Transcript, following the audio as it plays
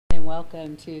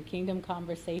welcome to Kingdom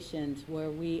Conversations, where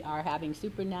we are having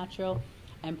supernatural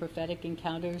and prophetic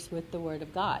encounters with the Word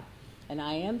of God. And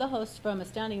I am the host from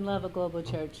Astounding Love of Global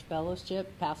Church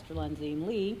Fellowship, Pastor Lundeen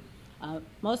Lee.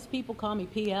 Most people call me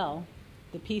PL.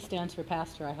 The P stands for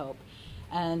Pastor, I hope.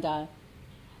 And at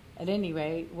any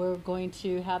rate, we're going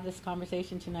to have this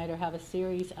conversation tonight, or have a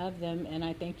series of them, and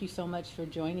I thank you so much for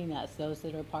joining us, those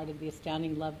that are part of the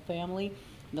Astounding Love family,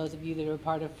 those of you that are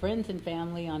part of Friends and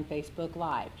Family on Facebook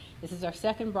Live. This is our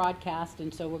second broadcast,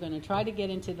 and so we're going to try to get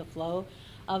into the flow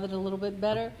of it a little bit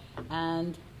better.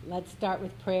 And let's start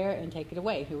with prayer and take it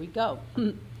away. Here we go.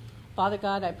 Father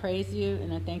God, I praise you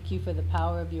and I thank you for the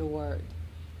power of your word.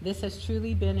 This has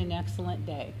truly been an excellent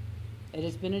day. It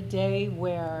has been a day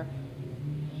where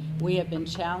we have been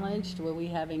challenged, where we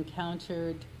have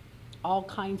encountered all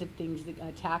kinds of things,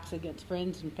 attacks against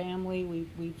friends and family.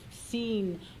 We've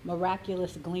seen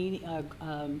miraculous glimmers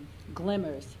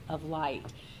of light,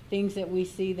 things that we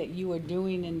see that you are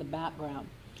doing in the background.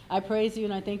 I praise you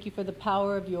and I thank you for the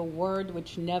power of your word,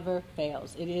 which never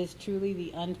fails. It is truly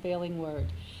the unfailing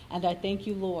word. And I thank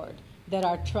you, Lord, that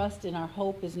our trust and our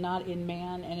hope is not in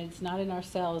man and it's not in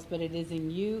ourselves, but it is in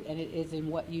you and it is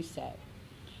in what you say.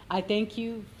 I thank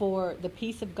you for the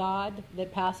peace of God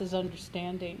that passes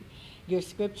understanding. Your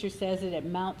scripture says that it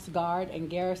mounts guard and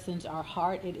garrisons our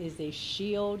heart. It is a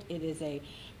shield. It is a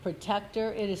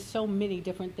protector. It is so many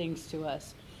different things to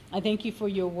us. I thank you for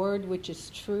your word, which is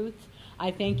truth. I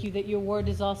thank you that your word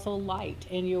is also light,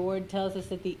 and your word tells us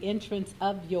that the entrance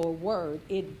of your word,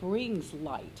 it brings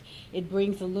light. It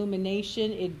brings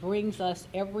illumination. It brings us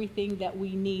everything that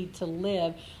we need to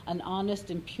live an honest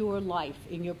and pure life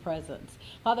in your presence.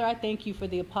 Father, I thank you for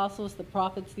the apostles, the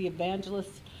prophets, the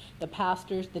evangelists, the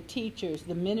pastors, the teachers,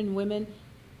 the men and women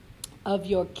of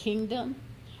your kingdom,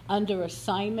 under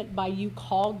assignment by you,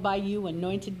 called by you,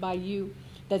 anointed by you,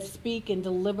 that speak and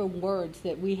deliver words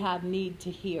that we have need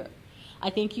to hear. I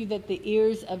thank you that the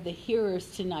ears of the hearers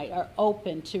tonight are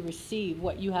open to receive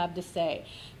what you have to say,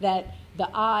 that the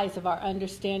eyes of our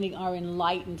understanding are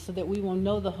enlightened so that we will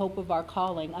know the hope of our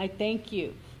calling. I thank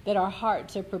you that our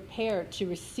hearts are prepared to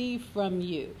receive from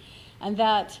you, and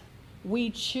that we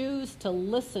choose to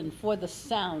listen for the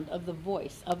sound of the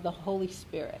voice of the Holy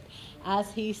Spirit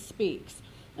as he speaks.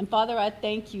 And Father, I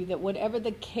thank you that whatever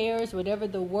the cares, whatever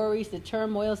the worries, the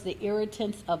turmoils, the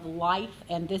irritants of life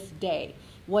and this day,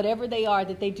 whatever they are,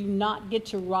 that they do not get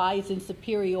to rise in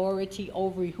superiority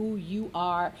over who you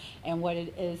are and what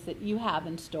it is that you have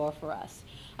in store for us.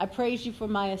 I praise you for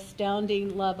my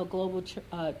Astounding Love of Global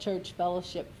Church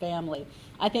Fellowship family.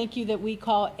 I thank you that we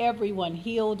call everyone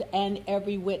healed and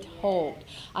every whit whole.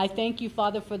 I thank you,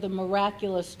 Father, for the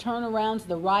miraculous turnarounds,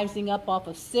 the rising up off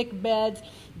of sick beds,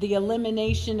 the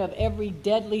elimination of every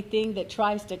deadly thing that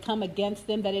tries to come against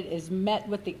them, that it is met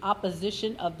with the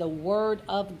opposition of the Word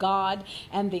of God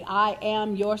and the I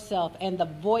am yourself and the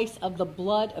voice of the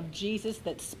blood of Jesus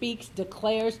that speaks,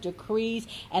 declares, decrees,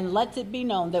 and lets it be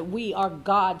known that we are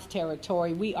God's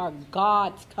territory. We are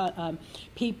God's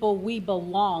people. We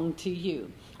belong to you.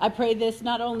 I pray this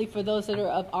not only for those that are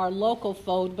of our local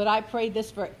fold, but I pray this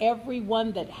for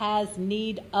everyone that has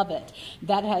need of it,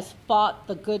 that has fought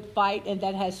the good fight and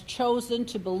that has chosen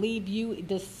to believe you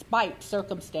despite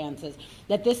circumstances,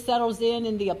 that this settles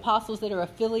in the apostles that are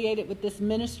affiliated with this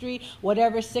ministry,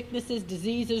 whatever sicknesses,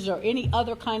 diseases, or any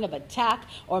other kind of attack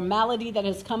or malady that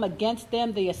has come against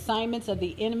them, the assignments of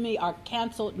the enemy are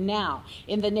canceled now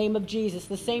in the name of Jesus.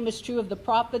 The same is true of the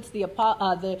prophets, the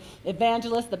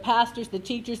evangelists, the pastors, the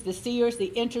teachers, the seers, the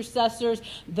intercessors,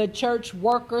 the church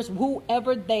workers,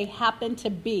 whoever they happen to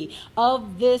be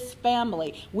of this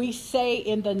family. We say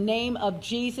in the name of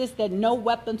Jesus that no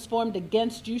weapons formed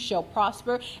against you shall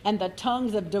prosper, and the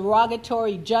tongues of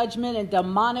derogatory judgment and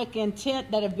demonic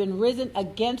intent that have been risen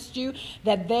against you,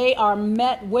 that they are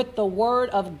met with the word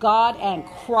of God and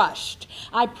crushed.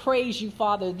 I praise you,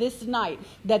 Father, this night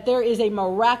that there is a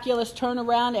miraculous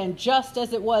turnaround, and just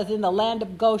as it was in the land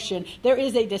of Goshen, there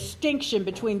is a distinction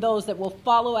between those that will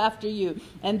follow after you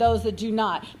and those that do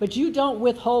not. But you don't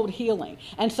withhold healing.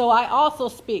 And so I also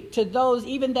speak to those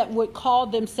even that would call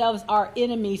themselves our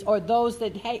enemies, or those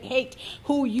that hate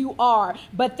who you are,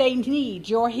 but they need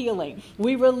your healing.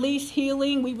 We release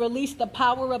healing. We release the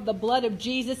power of the blood of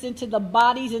Jesus into the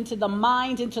bodies, into the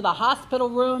minds, into the hospital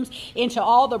rooms, into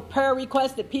all the prayer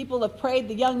requests that people have prayed,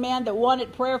 the young man that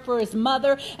wanted prayer for his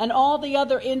mother, and all the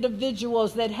other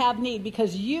individuals that have need,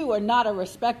 because you are not a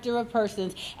respecter of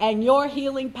persons. And your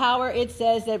healing power, it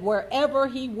says that wherever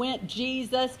he went,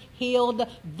 Jesus healed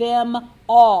them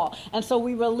all. And so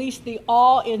we release the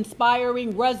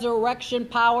all-inspiring resurrection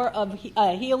power of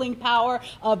healing power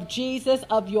of Jesus,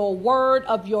 of your word,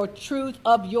 of your truth,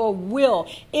 of your will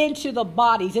into the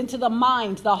bodies, into the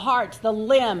minds, the hearts, the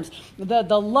limbs, the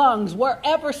lungs,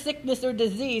 wherever sickness or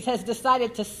disease has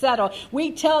decided to settle.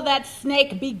 We tell that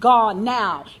snake, be gone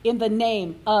now in the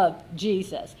name of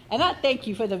Jesus. And I thank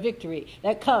you for the victory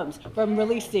that comes from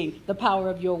releasing the power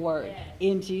of your word.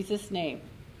 In Jesus' name,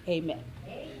 amen.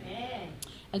 Amen.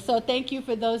 And so thank you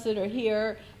for those that are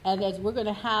here. And as we're going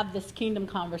to have this kingdom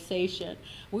conversation,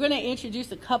 we're going to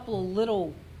introduce a couple of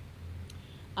little,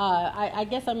 I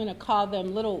guess I'm going to call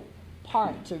them little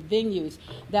parts or venues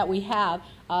that we have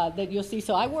that you'll see.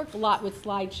 So I work a lot with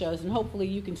slideshows, and hopefully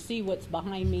you can see what's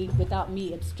behind me without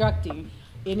me obstructing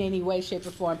in any way, shape, or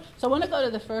form. So I want to go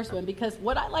to the first one, because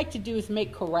what I like to do is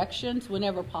make corrections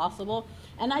whenever possible.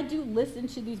 And I do listen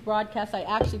to these broadcasts. I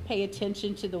actually pay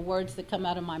attention to the words that come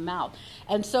out of my mouth.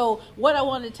 And so what I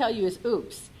want to tell you is,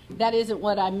 oops, that isn't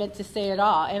what I meant to say at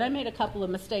all. And I made a couple of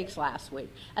mistakes last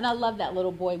week. And I love that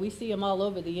little boy. We see him all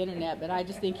over the internet, but I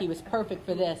just think he was perfect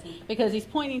for this, because he's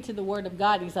pointing to the Word of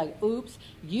God. He's like, oops,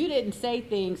 you didn't say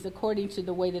things according to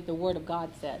the way that the Word of God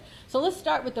said. So let's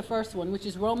start with the first one, which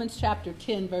is Romans chapter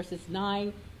 10, verses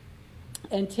 9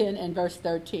 and 10 and verse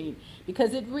 13.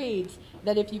 Because it reads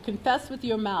that if you confess with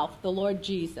your mouth the Lord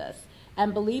Jesus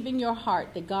and believe in your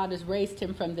heart that God has raised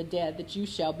him from the dead, that you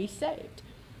shall be saved.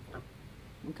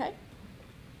 Okay?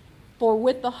 For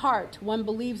with the heart one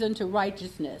believes unto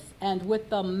righteousness, and with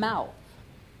the mouth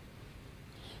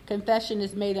confession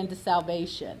is made unto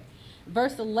salvation.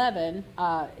 Verse 11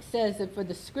 says that for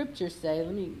the scriptures say,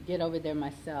 let me get over there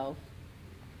myself.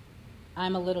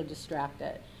 I'm a little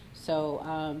distracted.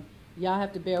 So y'all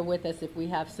have to bear with us if we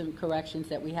have some corrections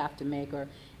that we have to make or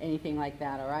anything like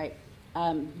that, all right?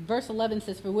 Verse 11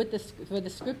 says, for the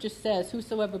scripture says,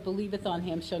 whosoever believeth on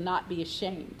him shall not be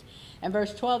ashamed. And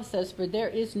verse 12 says, for there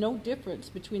is no difference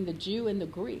between the Jew and the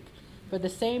Greek, for the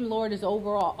same Lord is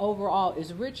over all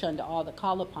is rich unto all that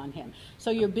call upon him.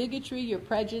 So your bigotry, your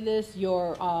prejudice,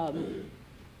 your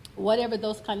whatever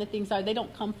those kind of things are, they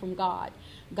don't come from God.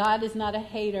 God is not a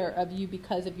hater of you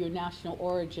because of your national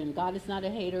origin. God is not a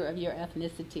hater of your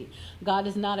ethnicity. God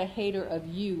is not a hater of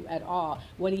you at all.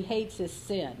 What he hates is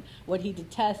sin. What he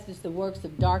detests is the works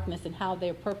of darkness and how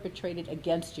they're perpetrated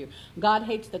against you. God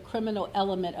hates the criminal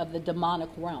element of the demonic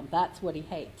realm. That's what he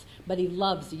hates. But he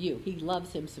loves you. He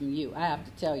loves him some you, I have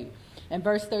to tell you. And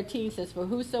verse 13 says, for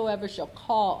whosoever shall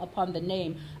call upon the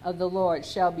name of the Lord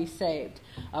shall be saved.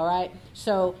 All right?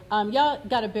 So y'all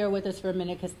got to bear with us for a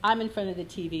minute, because I'm in front of the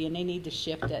TV and they need to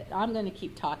shift it. I'm going to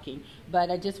keep talking, but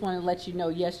I just want to let you know,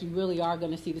 yes, you really are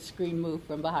going to see the screen move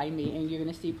from behind me, and you're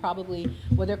going to see probably,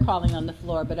 well, they're crawling on the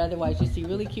floor, but otherwise you see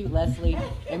really cute Leslie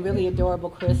and really adorable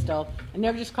Crystal, and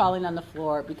they're just crawling on the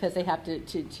floor because they have to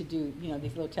do, you know,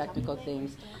 these little technical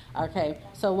things. Okay?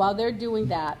 So while they're doing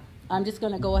that, I'm just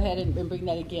going to go ahead and bring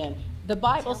that again. The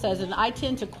Bible says, and I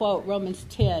tend to quote Romans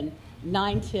 10,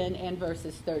 9, 10, and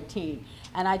verses 13.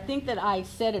 And I think that I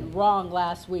said it wrong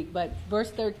last week, but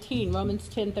verse 13, Romans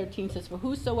 10, 13 says, for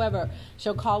whosoever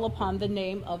shall call upon the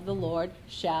name of the Lord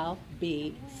shall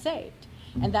be saved.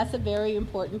 And that's a very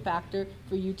important factor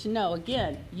for you to know.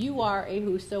 Again, you are a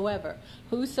whosoever.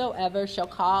 Whosoever shall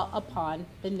call upon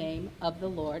the name of the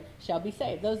Lord shall be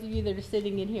saved. Those of you that are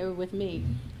sitting in here with me,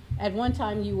 at one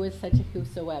time you were such a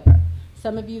whosoever.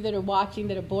 Some of you that are watching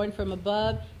that are born from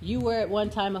above, you were at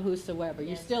one time a whosoever.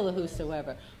 You're still a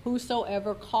whosoever.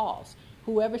 Whosoever calls.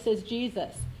 Whoever says,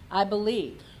 Jesus, I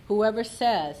believe. Whoever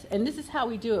says, and this is how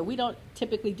we do it. We don't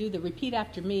typically do the repeat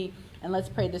after me and let's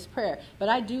pray this prayer. But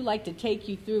I do like to take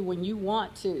you through when you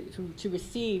want to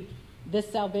receive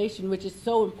this salvation, which is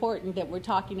so important that we're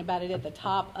talking about it at the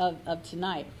top of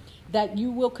tonight, that you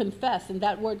will confess. And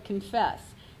that word confess,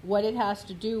 what it has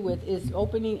to do with is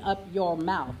opening up your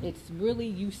mouth. It's really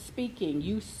you speaking,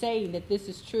 you saying that this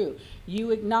is true,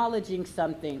 you acknowledging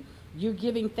something, you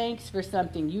giving thanks for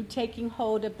something, you taking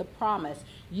hold of the promise,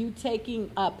 you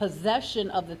taking possession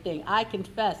of the thing. I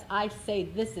confess, I say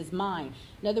this is mine.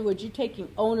 In other words, you're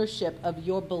taking ownership of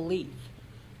your belief.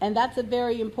 And that's a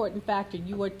very important factor.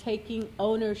 You are taking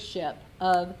ownership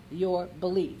of your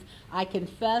belief. I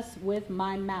confess with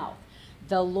my mouth,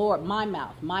 the Lord, my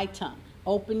mouth, my tongue,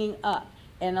 opening up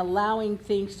and allowing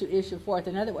things to issue forth.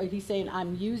 In other words, he's saying,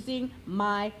 I'm using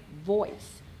my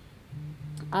voice.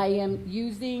 I am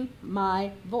using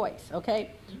my voice, okay?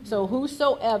 So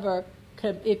whosoever,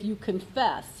 if you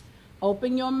confess,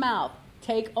 open your mouth,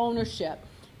 take ownership,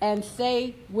 and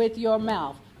say with your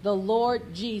mouth, the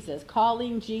Lord Jesus,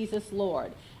 calling Jesus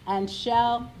Lord, and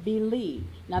shall believe.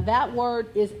 Now that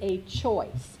word is a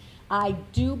choice. I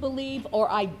do believe or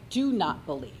I do not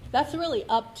believe. That's really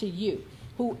up to you.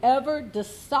 Whoever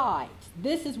decides,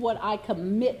 this is what I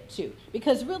commit to.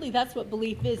 Because really that's what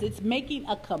belief is. It's making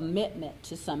a commitment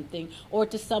to something or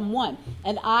to someone.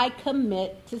 And I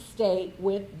commit to stay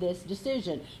with this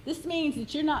decision. This means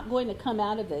that you're not going to come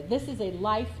out of it. This is a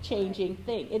life-changing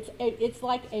thing. It's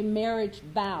like a marriage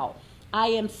vow. I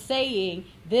am saying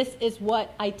this is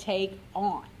what I take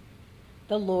on.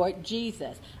 The Lord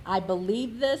Jesus. I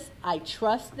believe this, I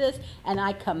trust this, and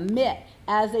I commit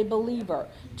as a believer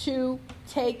to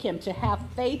take him, to have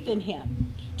faith in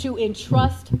him, to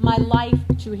entrust my life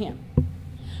to him,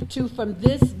 to from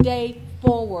this day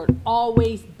forward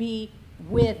always be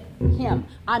with him.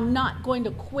 I'm not going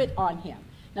to quit on him.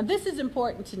 Now this is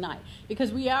important tonight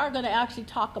because we are going to actually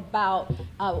talk about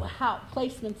how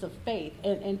placements of faith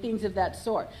and things of that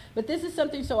sort. But this is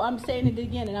something, so I'm saying it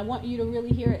again, and I want you to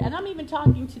really hear it. And I'm even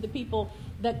talking to the people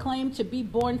that claim to be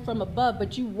born from above,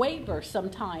 but you waver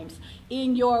sometimes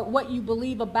in your what you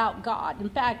believe about God. In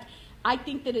fact, I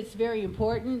think that it's very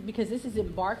important because this is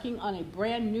embarking on a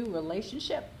brand new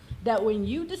relationship. That when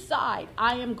you decide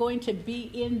I am going to be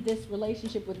in this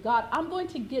relationship with God, I'm going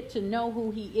to get to know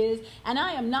who he is, and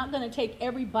I am not going to take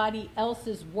everybody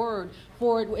else's word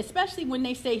for it, especially when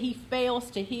they say he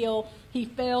fails to heal, he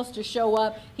fails to show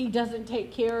up, he doesn't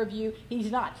take care of you,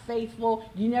 he's not faithful,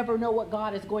 you never know what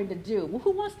God is going to do. Well,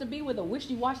 who wants to be with a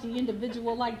wishy-washy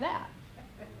individual like that?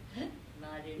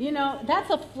 You know,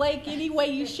 that's a flake any way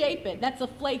you shape it. That's a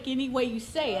flake any way you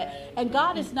say it, and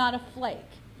God is not a flake.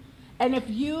 And if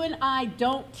you and I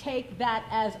don't take that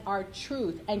as our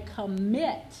truth and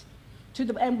commit to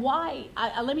the, and why,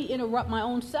 let me interrupt my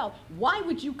own self. Why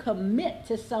would you commit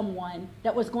to someone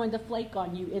that was going to flake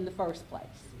on you in the first place?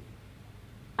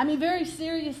 I mean, very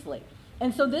seriously.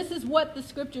 And so this is what the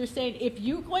scripture is saying. If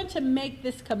you're going to make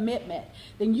this commitment,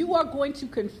 then you are going to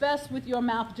confess with your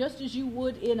mouth just as you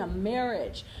would in a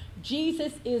marriage.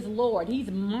 Jesus is Lord. He's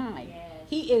mine. Yes.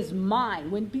 He is mine.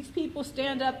 When these people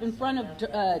stand up in front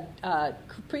of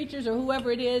preachers or whoever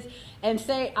it is and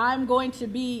say,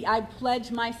 I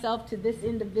pledge myself to this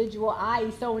individual, I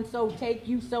so-and-so take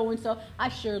you so-and-so, I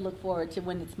sure look forward to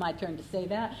when it's my turn to say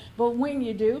that. But when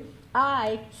you do,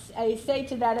 I say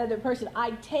to that other person,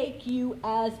 I take you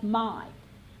as mine.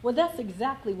 Well, that's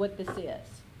exactly what this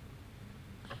is.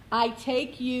 I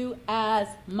take you as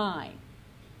mine.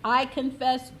 I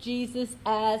confess Jesus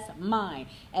as mine,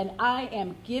 and I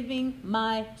am giving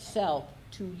myself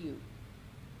to you.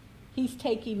 He's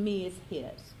taking me as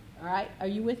his. All right? Are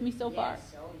you with me so far?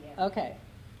 Yes. Oh, yeah. Okay.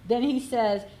 Then he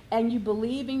says, and you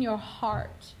believe in your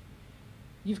heart.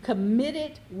 You've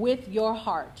committed with your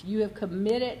heart. You have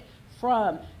committed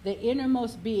from the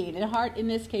innermost being. And heart in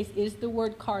this case is the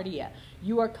word cardia.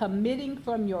 You are committing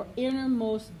from your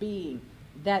innermost being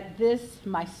that this,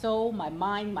 my soul, my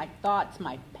mind, my thoughts,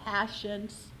 my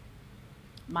passions,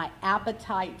 my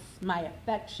appetites, my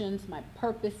affections, my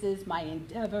purposes, my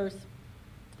endeavors,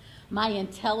 my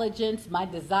intelligence, my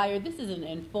desire. This is an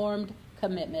informed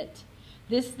commitment.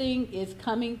 This thing is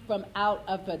coming from out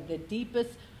of the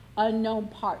deepest unknown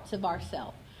parts of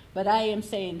ourselves. But I am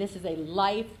saying this is a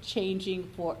life-changing,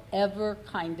 forever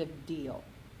kind of deal.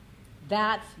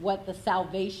 That's what the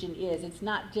salvation is. It's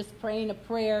not just praying a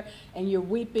prayer and you're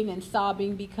weeping and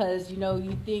sobbing because,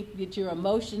 you think that your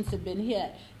emotions have been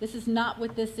hit. This is not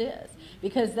what this is.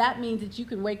 Because that means that you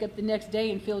can wake up the next day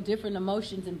and feel different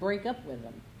emotions and break up with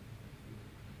them.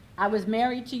 I was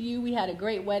married to you. We had a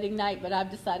great wedding night, but I've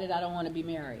decided I don't want to be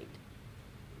married.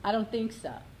 I don't think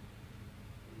so.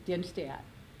 Do you understand?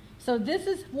 So this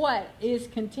is what is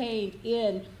contained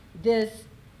in this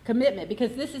commitment,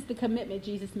 because this is the commitment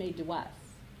Jesus made to us.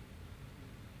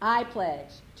 I pledge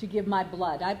to give my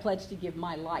blood. I pledge to give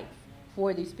my life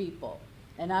for these people,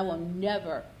 and I will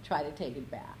never try to take it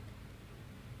back.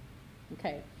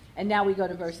 Okay, and now we go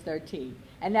to verse 13.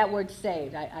 And that word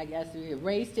saved, I guess,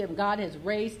 raised him. God has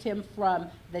raised him from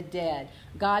the dead.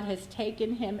 God has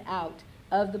taken him out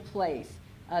of the place.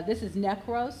 This is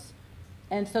necros,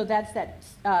 and so that's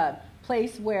that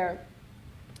place where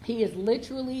he is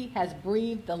literally has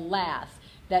breathed the last,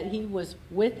 that he was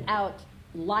without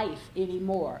life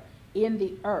anymore in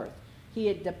the earth. He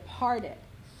had departed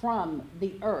from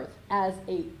the earth as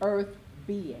a earth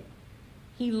being.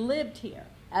 He lived here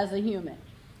as a human.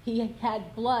 He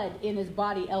had blood in his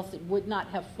body, else it would not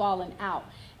have fallen out.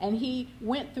 And he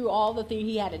went through all the things.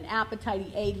 He had an appetite,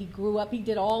 he ate, he grew up, he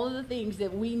did all of the things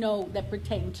that we know that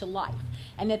pertain to life.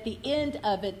 And at the end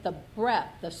of it, the breath,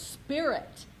 the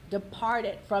spirit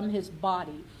departed from his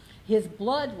body. His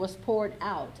blood was poured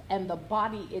out, and the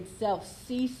body itself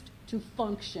ceased to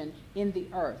function in the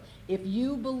earth. If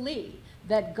you believe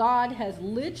that God has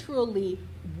literally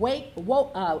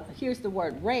here's the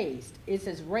word, raised. It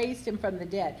says raised him from the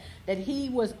dead, that he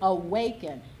was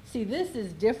awakened. See, this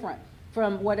is different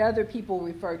from what other people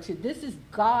refer to. This is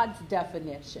God's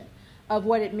definition of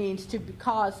what it means to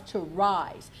cause to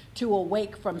rise, to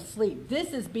awake from sleep.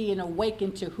 This is being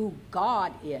awakened to who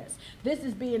God is. This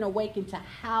is being awakened to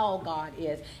how God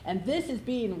is. And this is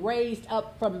being raised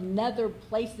up from nether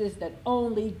places that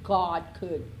only God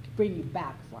could bring you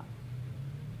back from.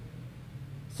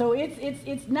 So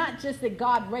it's not just that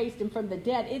God raised him from the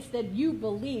dead. It's that you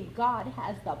believe God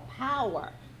has the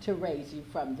power to raise you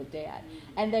from the dead,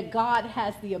 and that God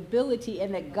has the ability,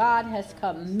 and that God has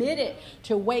committed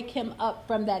to wake him up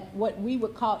from that, what we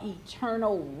would call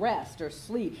eternal rest or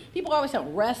sleep. People always say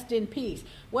rest in peace.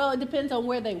 Well, it depends on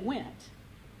where they went,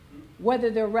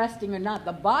 whether they're resting or not.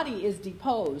 The body is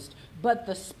deposed, but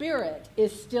the spirit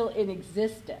is still in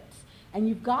existence. And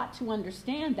you've got to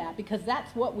understand that, because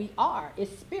that's what we are, is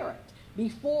spirit.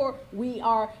 Before we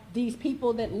are these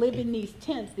people that live in these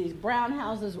tents, these brown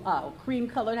houses,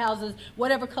 cream-colored houses,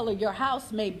 whatever color your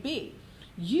house may be,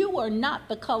 you are not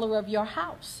the color of your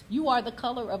house. You are the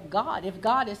color of God, if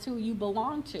God is who you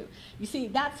belong to. You see,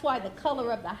 that's why the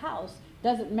color of the house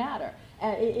doesn't matter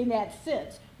in that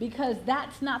sense, because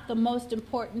that's not the most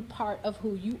important part of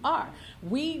who you are.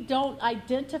 We don't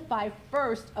identify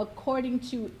first according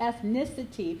to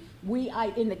ethnicity.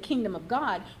 In the kingdom of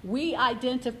God, we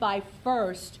identify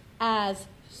first as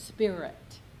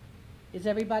spirit. Is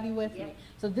everybody with me?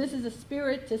 So this is a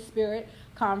spirit-to-spirit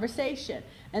conversation.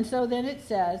 And so then it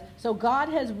says, so God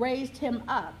has raised him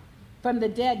up from the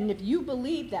dead. And if you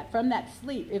believe that, from that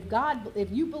sleep,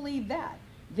 if you believe that,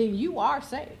 then you are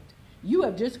saved. You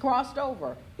have just crossed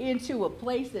over into a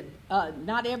place that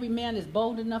not every man is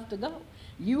bold enough to go.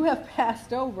 You have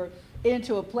passed over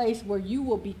into a place where you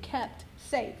will be kept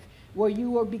safe, where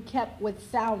you will be kept with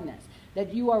soundness,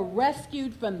 that you are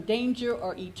rescued from danger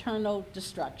or eternal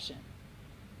destruction.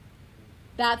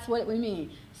 That's what we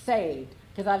mean, saved.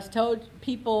 Because I've told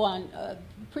people on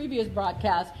previous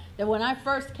broadcasts that when I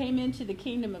first came into the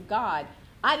kingdom of God,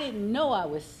 I didn't know I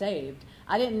was saved.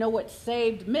 I didn't know what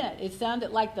saved meant. It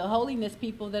sounded like the holiness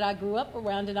people that I grew up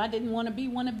around, and I didn't want to be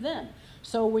one of them.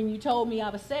 So when you told me I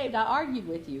was saved, I argued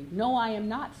with you. No, I am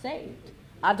not saved.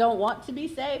 I don't want to be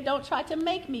saved. Don't try to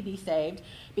make me be saved,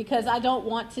 because I don't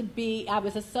want to be. I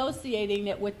was associating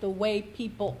it with the way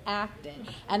people acted.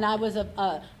 And I was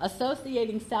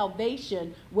associating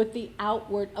salvation with the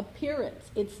outward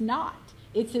appearance. It's not.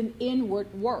 It's an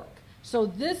inward work. So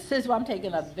this is why I'm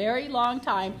taking a very long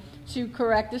time to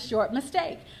correct a short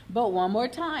mistake. But one more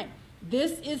time,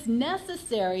 this is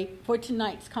necessary for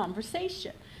tonight's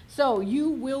conversation. So you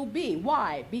will be.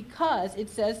 Why? Because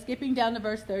it says, skipping down to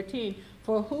verse 13,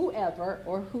 for whoever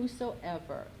or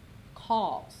whosoever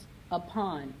calls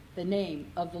upon the name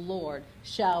of the Lord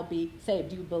shall be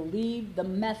saved. You believe the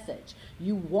message.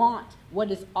 You want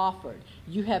what is offered.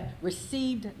 You have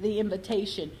received the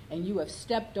invitation, and you have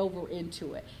stepped over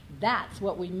into it. That's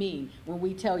what we mean when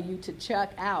we tell you to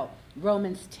check out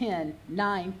Romans 10,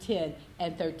 9, 10,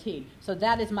 and 13. So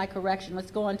that is my correction.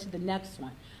 Let's go on to the next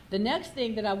one. The next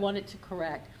thing that I wanted to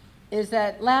correct is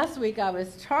that last week I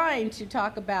was trying to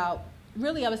talk about,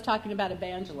 I was talking about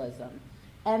evangelism.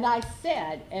 And I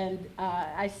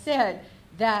said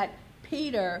that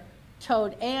Peter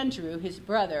told Andrew, his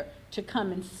brother, to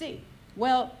come and see.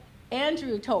 Well,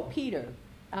 Andrew told Peter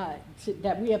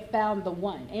that we have found the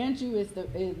one. Andrew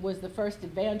was the first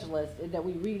evangelist that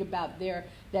we read about there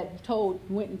that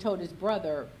went and told his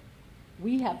brother,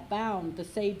 we have found the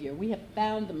Savior. We have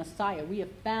found the Messiah. We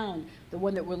have found the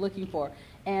one that we're looking for.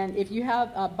 And if you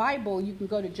have a Bible, you can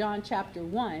go to John chapter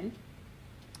 1.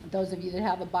 Those of you that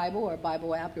have a Bible or a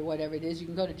Bible app or whatever it is, you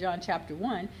can go to John chapter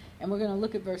 1, and we're going to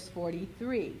look at verse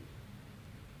 43.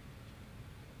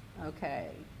 Okay.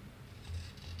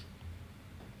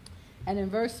 And in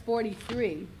verse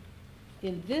 43,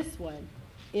 in this one,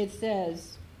 it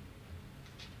says,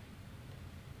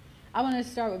 I want to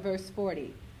start with verse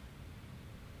 40.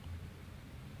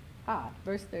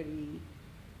 Verse 30.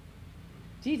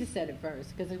 Jesus said it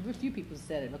first, because a few people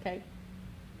said it, okay?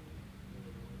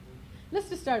 Let's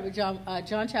just start with John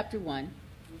chapter 1,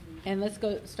 and let's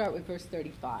start with verse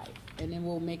 35, and then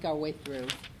we'll make our way through,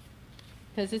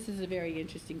 because this is a very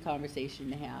interesting conversation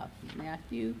to have.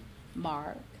 Matthew,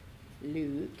 Mark,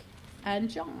 Luke, and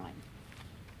John.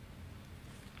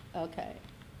 Okay.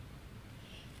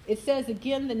 It says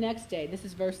again the next day, this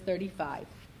is verse 35,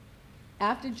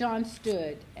 After John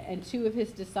stood and two of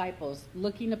his disciples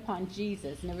looking upon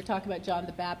Jesus, and they were talking about John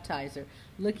the Baptizer,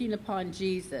 looking upon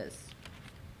Jesus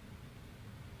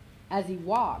as he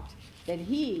walked, that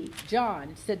he,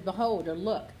 John, said, "Behold," or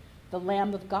 "Look, the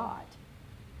Lamb of God."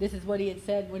 This is what he had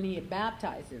said when he had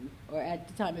baptized him, or at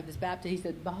the time of his baptism. He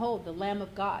said, "Behold, the Lamb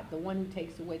of God, the one who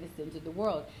takes away the sins of the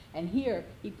world." And here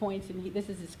he points, and this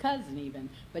is his cousin even,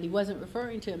 but he wasn't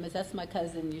referring to him as, "That's my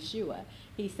cousin Yeshua."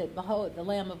 He said, "Behold, the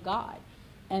Lamb of God."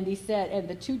 And he said, and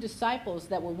the two disciples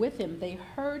that were with him, they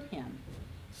heard him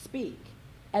speak.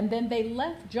 And then they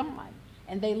left John,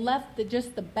 and they left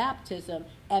just the baptism,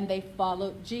 and they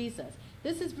followed Jesus.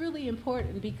 This is really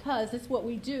important because it's what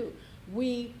we do.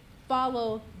 We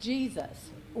follow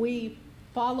Jesus. We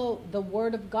follow the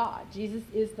Word of God. Jesus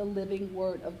is the living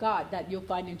Word of God. That you'll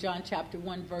find in John chapter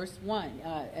 1, verse 1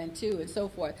 and 2 and so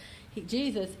forth.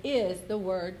 Jesus is the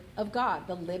Word of God,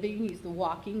 the living, he's the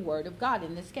walking Word of God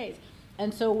in this case.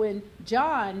 And so when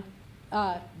John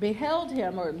beheld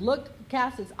him, or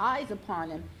cast his eyes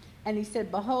upon him, and he said,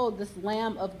 "Behold, this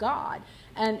Lamb of God."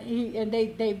 And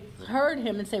they heard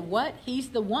him and say, "What? He's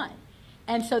the one."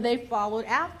 And so they followed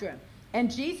after him. And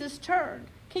Jesus turned.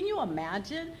 Can you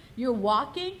imagine? You're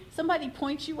walking, somebody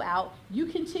points you out, you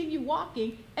continue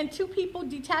walking, and two people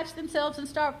detach themselves and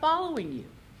start following you.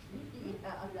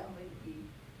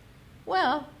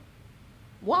 Well,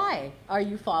 why are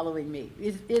you following me?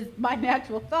 Is my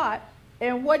natural thought.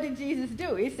 And what did Jesus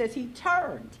do? It says he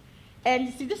turned. And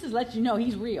you see, this is let you know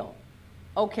he's real.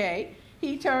 Okay?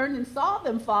 He turned and saw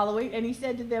them following, and he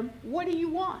said to them, "What do you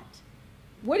want?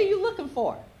 What are you looking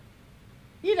for?"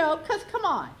 You know, because come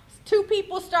on. Two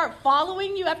people start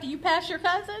following you after you pass your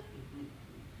cousin?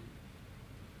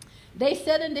 They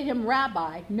said unto him,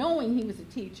 "Rabbi," knowing he was a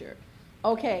teacher,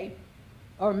 okay,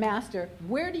 or master,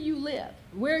 "where do you live?"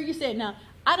 Where are you staying? Now,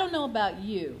 I don't know about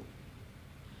you,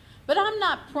 but I'm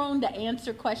not prone to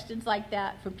answer questions like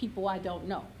that for people I don't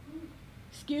know.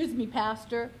 "Excuse me,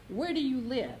 Pastor, where do you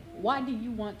live? Why do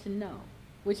you want to know?"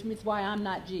 Which means why I'm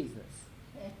not Jesus.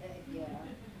 Yeah.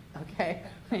 Okay?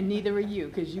 And neither are you,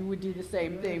 because you would do the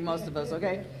same thing, most of us,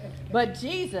 okay? But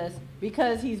Jesus,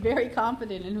 because he's very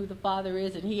confident in who the Father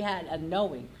is, and he had a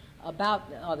knowing about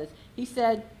all this, he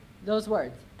said those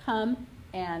words, "Come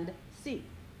and see."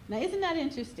 Now, isn't that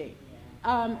interesting?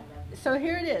 So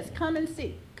here it is, come and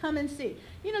see, come and see.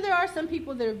 You know, there are some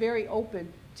people that are very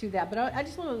open to that, but I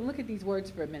just want to look at these words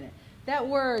for a minute. That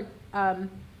word,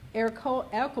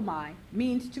 erkomai,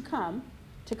 means to come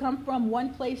from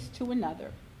one place to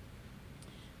another,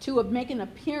 to make an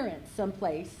appearance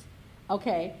someplace,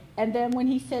 okay? And then when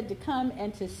he said to come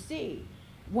and to see,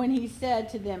 when he said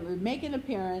to them, make an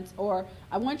appearance, or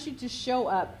I want you to show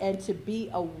up and to be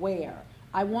aware.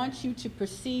 I want you to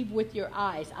perceive with your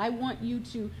eyes. I want you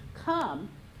to come.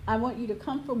 I want you to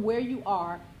come from where you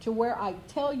are to where I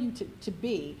tell you to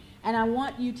be. And I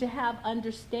want you to have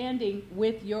understanding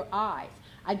with your eyes.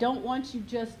 I don't want you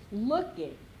just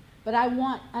looking, but I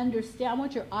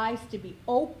want your eyes to be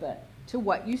open to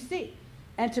what you see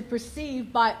and to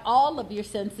perceive by all of your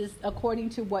senses according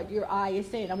to what your eye is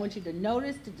saying. I want you to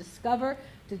notice, to discover,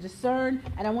 to discern,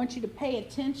 and I want you to pay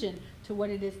attention to what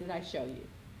it is that I show you.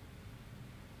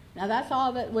 Now that's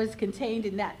all that was contained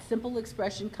in that simple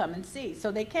expression, "come and see."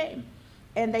 So they came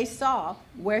and they saw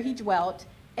where he dwelt,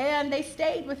 and they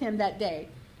stayed with him that day,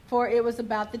 for it was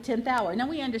about the 10th hour. Now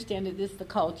we understand that this is the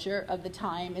culture of the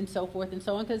time and so forth and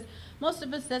so on, because most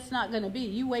of us, that's not going to be.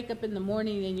 You wake up in the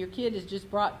morning and your kid has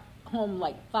just brought home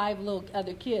like 5 little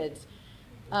other kids.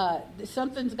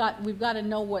 We've got to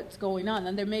know what's going on.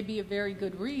 And there may be a very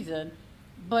good reason,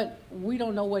 but we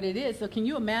don't know what it is. So can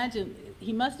you imagine,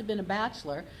 he must have been a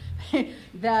bachelor,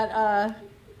 that,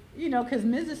 because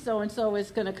Mrs. So-and-so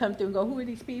is going to come through and go, "Who are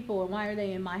these people and why are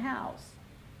they in my house?"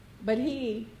 But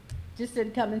he just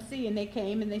said, "Come and see," and they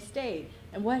came and they stayed.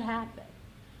 And what happened?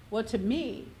 Well, to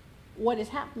me, what is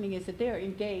happening is that they're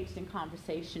engaged in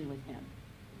conversation with him.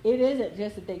 It isn't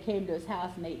just that they came to his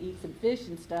house and they eat some fish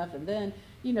and stuff and then,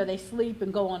 they sleep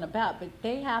and go on about. But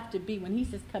they have to be, when he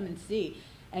says come and see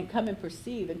and come and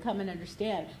perceive and come and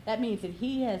understand, that means that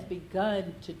he has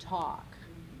begun to talk.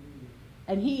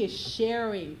 And he is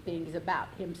sharing things about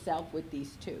himself with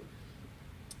these two.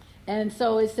 And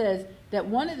so it says that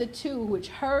one of the two which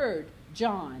heard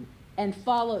John and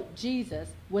followed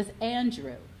Jesus was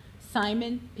Andrew,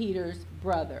 Simon Peter's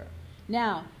brother.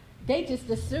 Now, they just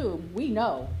assume we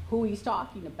know who he's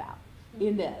talking about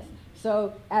in this.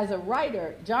 So as a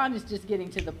writer, John is just getting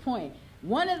to the point.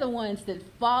 One of the ones that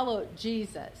followed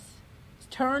Jesus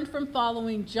turned from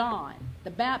following John,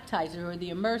 the baptizer or the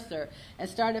immerser, and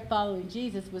started following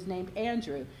Jesus was named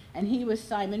Andrew, and he was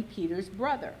Simon Peter's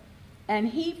brother. And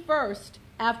he first,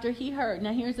 after he heard,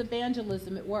 now here's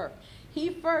evangelism at work. He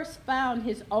first found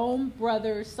his own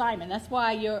brother Simon. That's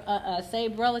why your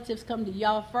saved relatives come to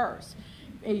y'all first.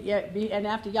 And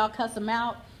after y'all cuss them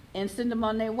out and send them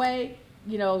on their way,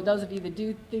 you know, those of you that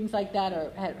do things like that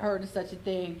or had heard of such a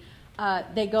thing,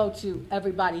 they go to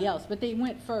everybody else. But he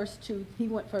went first to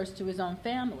his own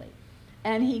family.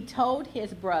 And he told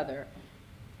his brother,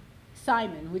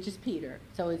 Simon, which is Peter.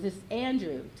 So is this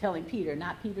Andrew telling Peter,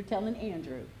 not Peter telling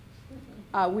Andrew.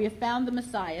 We have found the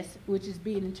Messiah, which is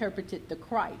being interpreted the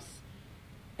Christ.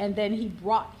 And then he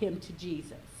brought him to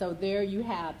Jesus. So there you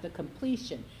have the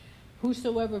completion.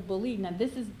 Whosoever believed. Now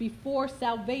this is before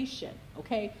salvation,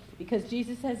 okay? Because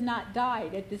Jesus has not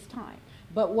died at this time.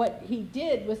 But what he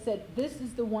did was said, this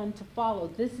is the one to follow.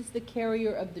 This is the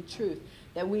carrier of the truth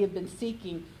that we have been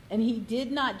seeking. And he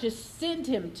did not just send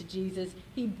him to Jesus,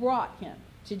 he brought him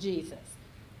to Jesus.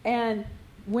 And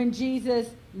when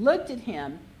Jesus looked at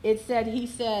him, it said,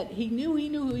 he knew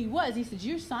who he was. He said,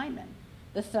 you're Simon,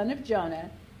 the son of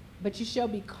Jonah, but you shall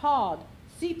be called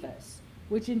Cephas,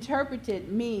 which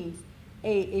interpreted means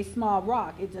a small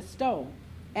rock. It's a stone.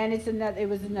 And it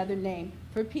was another name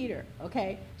for Peter,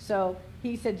 okay? So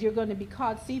he said, you're going to be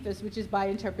called Cephas, which is by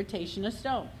interpretation a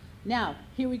stone. Now,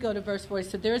 here we go to verse 40.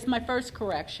 So there's my first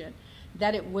correction,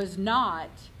 that it was not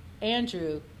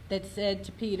Andrew that said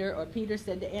to Peter, or Peter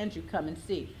said to Andrew, come and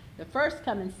see. The first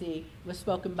come and see was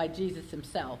spoken by Jesus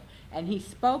himself, and he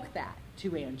spoke that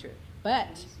to Andrew.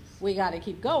 But we got to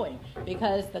keep going,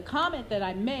 because the comment that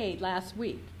I made last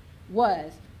week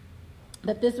was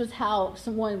that this was how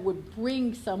someone would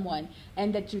bring someone,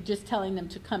 and that you're just telling them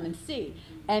to come and see.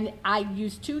 And I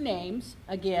used two names,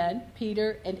 again,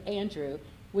 Peter and Andrew,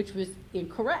 which was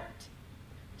incorrect.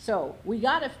 So we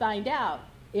got to find out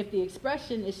if the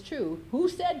expression is true. Who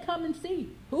said come and see?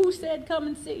 Who said come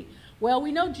and see? Well,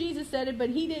 we know Jesus said it,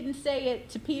 but he didn't say it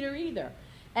to Peter either.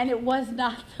 And it was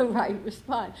not the right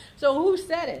response. So who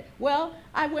said it? Well,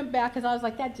 I went back because I was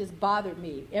like, that just bothered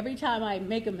me. Every time I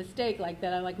make a mistake like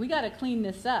that, I'm like, we got to clean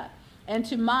this up. And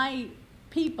to my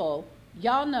people,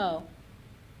 y'all know,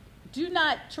 do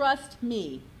not trust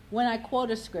me when I quote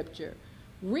a scripture.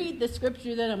 Read the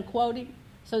scripture that I'm quoting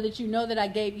so that you know that I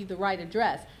gave you the right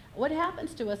address. What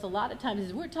happens to us a lot of times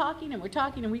is we're talking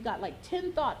and we got like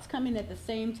 10 thoughts coming at the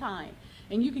same time.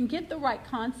 And you can get the right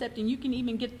concept, and you can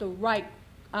even get the right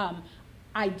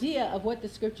idea of what the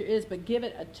scripture is, but give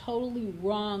it a totally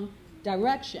wrong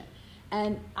direction.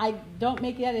 And I don't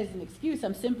make that as an excuse.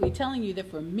 I'm simply telling you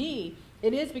that for me,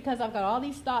 it is because I've got all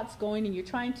these thoughts going, and you're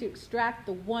trying to extract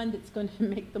the one that's going to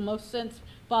make the most sense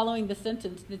following the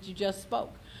sentence that you just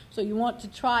spoke. So you want to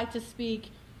try to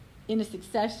speak in a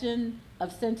succession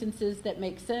of sentences that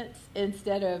make sense,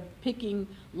 instead of picking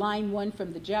line one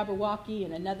from the Jabberwocky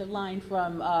and another line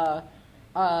from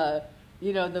the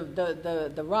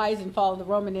rise and fall of the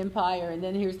Roman Empire, and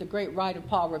then here's the great ride of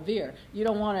Paul Revere. You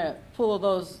don't want to pull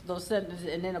those sentences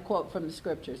and then a quote from the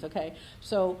scriptures, okay?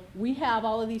 So we have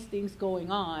all of these things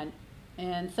going on,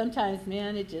 and sometimes,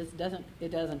 man, it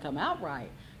doesn't come out right.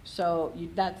 So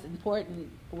that's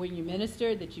important when you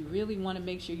minister, that you really want to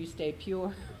make sure you stay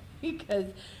pure, because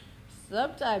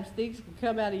sometimes things can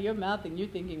come out of your mouth and you're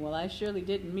thinking, well, I surely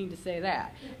didn't mean to say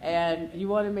that. And you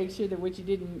want to make sure that what you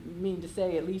didn't mean to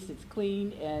say, at least it's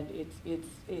clean, and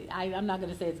I'm not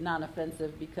going to say it's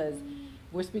non-offensive, because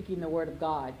we're speaking the word of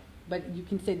God. But you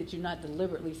can say that you're not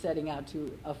deliberately setting out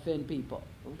to offend people,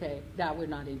 okay? That we're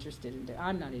not interested in.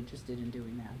 I'm not interested in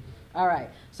doing that. All right,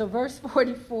 so verse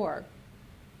 44,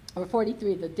 or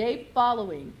 43, the day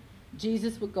following,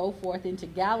 Jesus would go forth into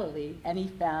Galilee, and he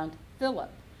found Philip.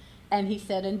 And he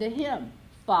said unto him,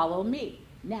 follow me.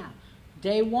 Now,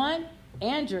 day one,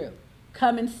 Andrew,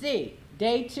 come and see.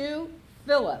 Day two,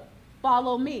 Philip,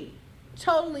 follow me.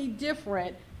 Totally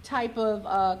different type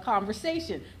of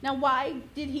conversation. Now, why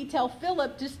did he tell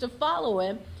Philip just to follow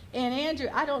him? And Andrew,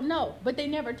 I don't know. But they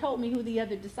never told me who the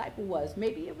other disciple was.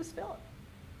 Maybe it was Philip.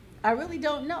 I really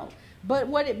don't know. But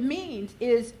what it means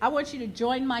is, I want you to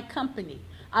join my company.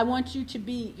 I want you to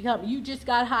you just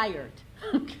got hired.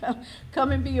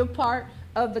 Come and be a part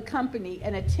of the company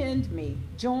and attend me.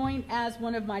 Join as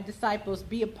one of my disciples.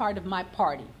 Be a part of my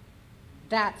party.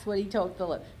 That's what he told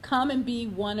Philip. Come and be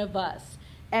one of us.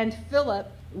 And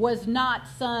Philip was not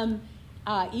some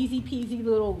easy peasy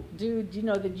little dude,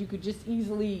 that you could just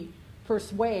easily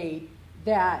persuade,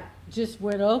 that just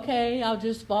went, okay, I'll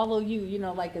just follow you,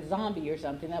 like a zombie or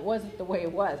something. That wasn't the way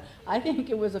it was. I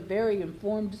think it was a very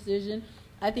informed decision.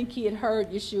 I think he had heard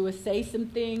Yeshua say some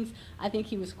things. I think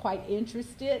he was quite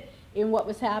interested in what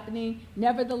was happening.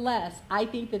 Nevertheless, I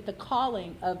think that the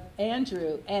calling of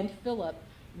Andrew and Philip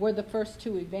were the first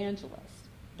two evangelists.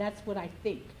 That's what I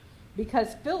think.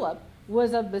 Because Philip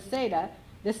was of Bethsaida,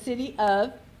 the city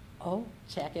of, oh,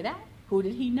 check it out. Who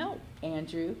did he know?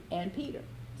 Andrew and Peter.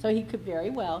 So he could very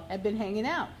well have been hanging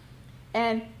out.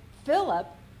 And Philip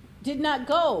did not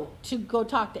go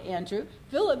talk to Andrew.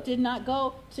 Philip did not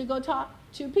go talk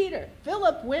to Peter.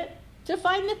 Philip went to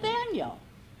find Nathanael.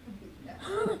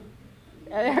 And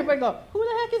everybody go, who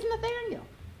the heck is Nathanael?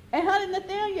 And how did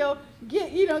Nathanael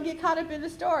get caught up in the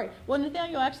story? Well,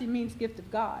 Nathanael actually means gift of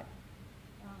God.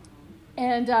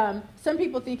 And some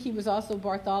people think he was also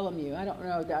Bartholomew. I don't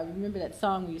know. I remember that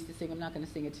song we used to sing. I'm not going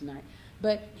to sing it tonight.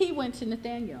 But he went to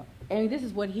Nathanael. And this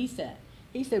is what he said.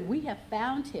 He said, we have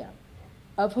found him,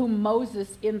 of whom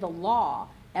Moses in the law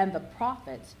and the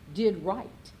prophets did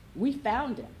write. We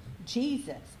found him,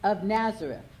 Jesus of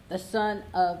Nazareth, the son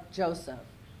of Joseph.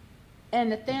 And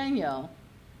Nathanael,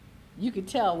 you could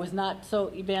tell, was not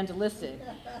so evangelistic,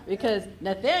 because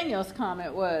Nathanael's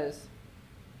comment was,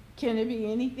 can there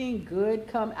be anything good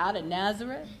come out of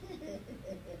Nazareth?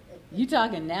 You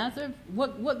talking Nazareth?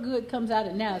 What good comes out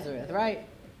of Nazareth, right?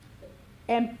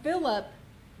 And Philip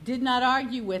did not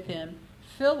argue with him.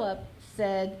 Philip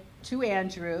said to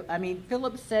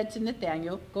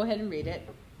Nathanael, go ahead and read it.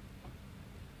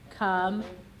 Come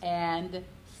and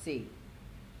see.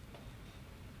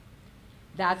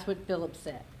 That's what Philip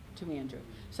said to Andrew.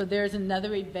 So there's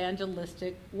another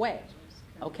evangelistic way.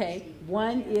 Okay?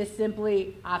 One is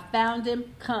simply, I found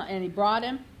him, come, and he brought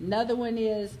him. Another one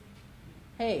is,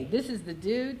 hey, this is the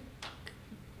dude.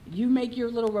 You make your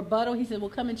little rebuttal. He said, well,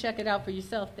 come and check it out for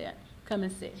yourself then. Come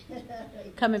and see.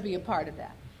 Come and be a part of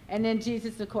that. And then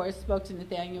Jesus, of course, spoke to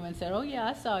Nathanael and said, oh, yeah,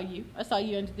 I saw you. I saw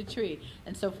you under the tree,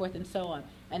 and so forth and so on.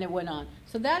 And it went on.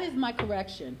 So that is my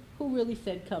correction. Who really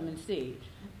said come and see?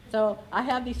 So I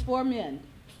have these four men.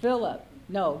 Philip.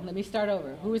 No, let me start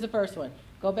over. Who was the first one?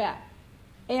 Go back.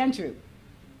 Andrew.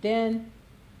 Then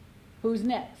who's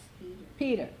next?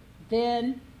 Peter.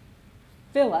 Then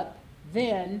Philip.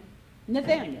 Then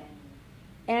Nathanael.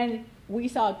 And we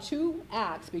saw two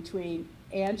acts between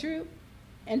Andrew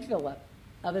and Philip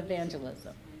of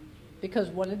evangelism. Because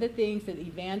one of the things that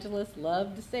evangelists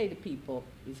love to say to people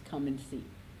is come and see.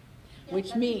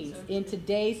 Which means in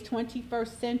today's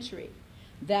 21st century,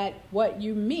 that what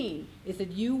you mean is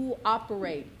that you will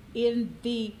operate in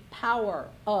the power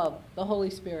of the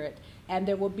Holy Spirit, and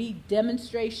there will be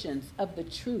demonstrations of the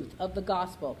truth of the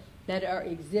gospel that are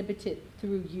exhibited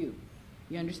through you.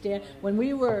 You understand? When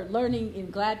we were learning in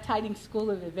Glad Tidings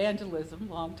School of Evangelism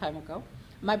a long time ago,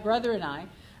 my brother and I,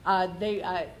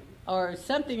 or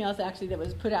something else actually that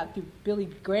was put out through Billy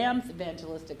Graham's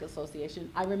Evangelistic Association,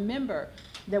 I remember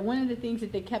that one of the things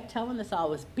that they kept telling us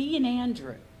all was, be an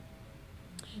Andrew.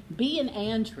 Be an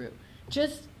Andrew.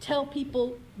 Just tell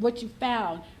people what you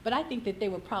found. But I think that they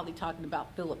were probably talking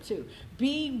about Philip too.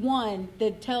 Be one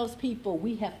that tells people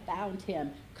we have found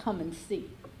him. Come and see.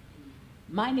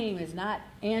 My name is not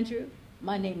Andrew.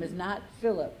 My name is not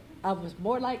Philip. I was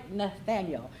more like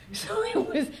Nathanael. So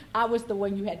I was the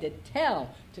one you had to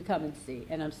tell to come and see.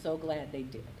 And I'm so glad they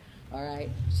did. All right.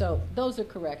 So those are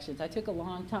corrections. I took a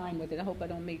long time with it. I hope I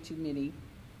don't make too many.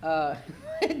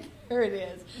 There it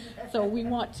is. So we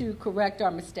want to correct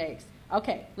our mistakes.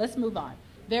 Okay, let's move on.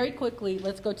 Very quickly,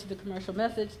 let's go to the commercial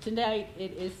message. Tonight,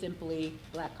 it is simply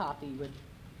black coffee with,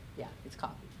 it's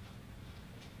coffee.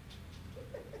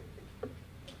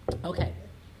 Okay,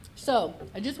 so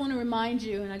I just want to remind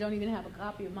you, and I don't even have a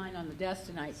copy of mine on the desk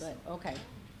tonight, but okay,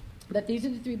 that these are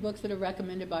the three books that are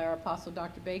recommended by our Apostle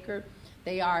Dr. Baker.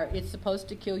 They are It's Supposed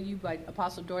to Kill You by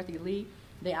Apostle Dorothy Lee,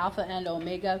 The Alpha and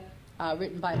Omega,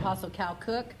 written by Apostle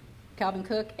Calvin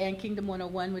Cook, and Kingdom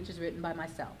 101, which is written by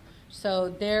myself. So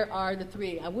there are the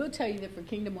three. I will tell you that for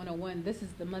Kingdom 101, this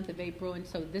is the month of April, and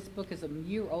so this book is a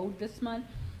year old this month.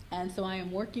 And so I am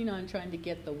working on trying to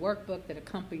get the workbook that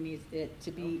accompanies it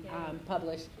to be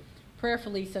published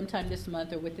prayerfully sometime this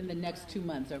month or within the next 2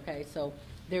 months, okay? So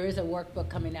there is a workbook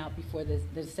coming out before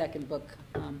the second book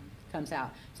comes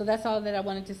out. So that's all that I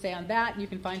wanted to say on that. You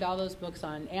can find all those books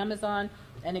on Amazon.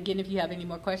 And again, if you have any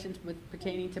more questions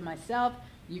pertaining to myself,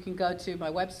 you can go to my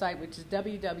website, which is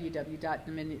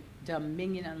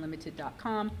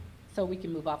www.dominionunlimited.com, so we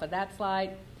can move off of that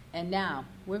slide. And now,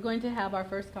 we're going to have our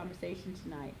first conversation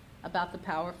tonight about the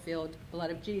power-filled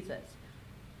blood of Jesus.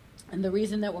 And the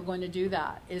reason that we're going to do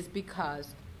that is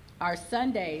because our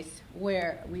Sundays,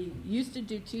 where we used to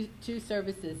do two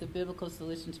services of Biblical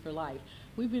Solutions for Life,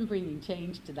 we've been bringing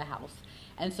change to the house.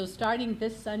 And so starting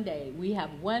this Sunday, we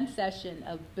have one session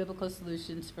of Biblical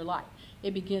Solutions for Life.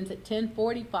 It begins at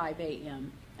 10:45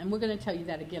 a.m., and we're going to tell you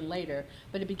that again later,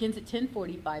 but it begins at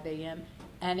 10:45 a.m.,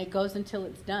 and it goes until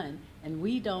it's done. And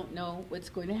we don't know what's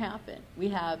going to happen. We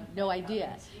have no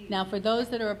idea. Now, for those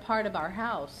that are a part of our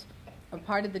house, or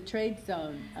part of the Trade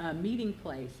Zone meeting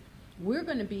place, we're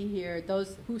going to be here,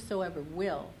 those whosoever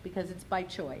will, because it's by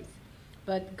choice.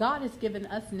 But God has given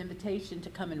us an invitation to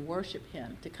come and worship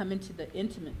him, to come into the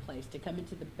intimate place, to come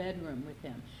into the bedroom with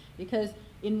him. Because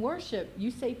in worship, you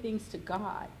say things to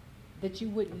God that you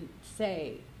wouldn't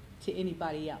say to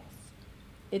anybody else.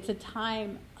 It's a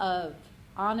time of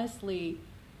honestly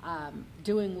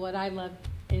doing what I love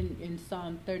in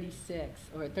Psalm 36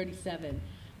 or 37,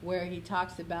 where he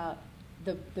talks about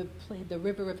the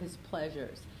river of his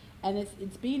pleasures. And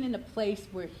it's being in a place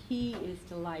where he is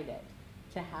delighted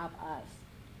to have us,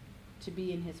 to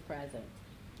be in his presence.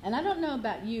 And I don't know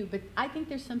about you, but I think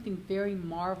there's something very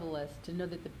marvelous to know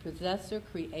that the possessor,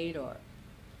 creator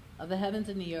of the heavens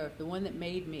and the earth, the one that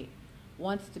made me,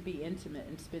 wants to be intimate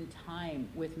and spend time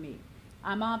with me.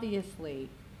 I'm obviously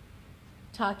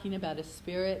talking about a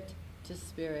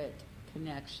spirit-to-spirit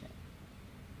connection.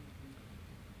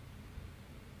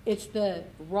 It's the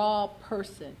raw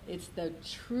person. It's the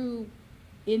true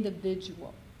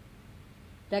individual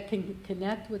that can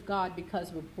connect with God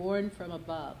because we're born from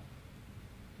above.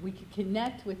 We can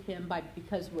connect with him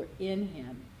because we're in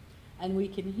him, and we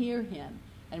can hear him,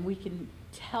 and we can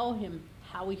tell him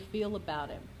how we feel about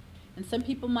him. And some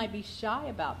people might be shy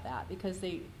about that because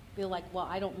they feel like, well,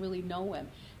 I don't really know him.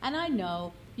 And I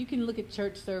know you can look at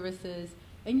church services,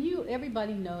 and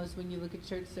everybody knows when you look at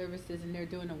church services and they're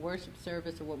doing a worship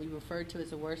service, or what we refer to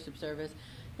as a worship service,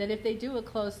 that if they do a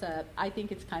close-up, I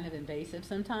think it's kind of invasive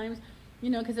sometimes,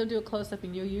 because they'll do a close-up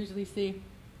and you'll usually see,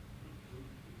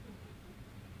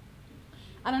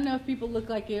 I don't know if people look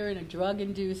like they're in a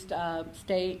drug-induced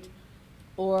state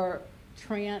or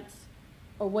trance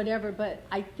or whatever, but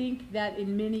I think that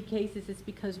in many cases it's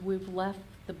because we've left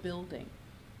the building.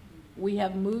 We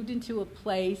have moved into a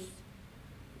place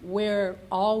where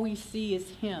all we see is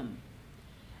him,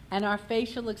 and our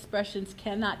facial expressions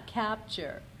cannot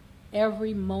capture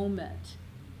every moment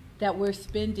that we're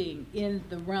spending in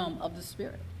the realm of the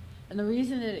spirit. And the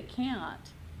reason that it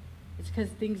can't is because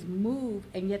things move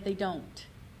and yet they don't.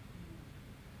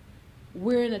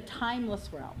 We're in a timeless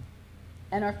realm,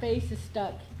 and our face is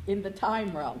stuck in the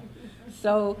time realm.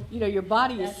 So, your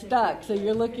body is stuck, so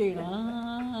you're looking,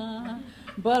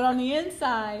 but on the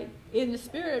inside, in the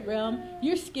spirit realm,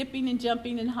 you're skipping and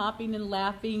jumping and hopping and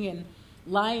laughing and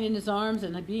lying in his arms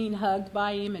and being hugged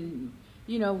by him and,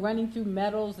 running through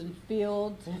meadows and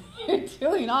fields. You're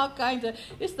doing all kinds of,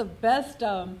 it's the best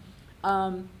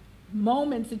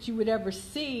moments that you would ever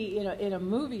see in a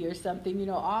movie or something,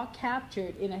 all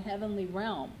captured in a heavenly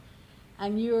realm.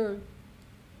 And you're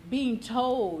being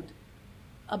told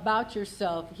about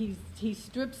yourself. He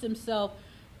strips himself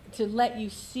to let you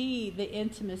see the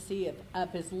intimacy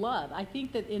of his love. I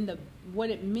think that what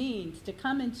it means to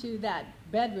come into that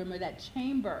bedroom or that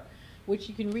chamber, which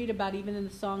you can read about even in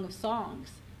the Song of Songs,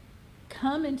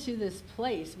 come into this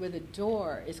place where the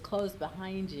door is closed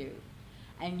behind you,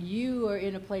 and you are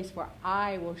in a place where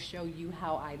I will show you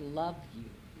how I love you.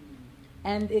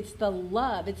 And it's the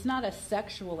love. It's not a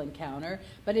sexual encounter,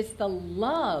 but it's the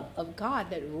love of God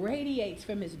that radiates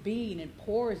from his being and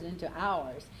pours into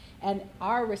ours. And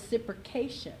our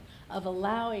reciprocation of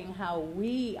allowing how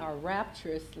we are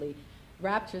rapturously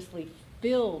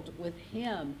filled with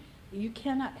him, you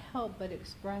cannot help but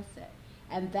express it.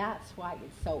 And that's why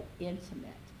it's so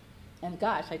intimate. And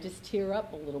gosh, I just tear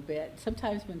up a little bit.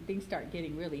 Sometimes when things start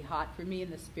getting really hot for me in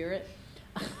the spirit,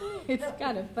 it's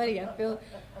kind of funny. I feel,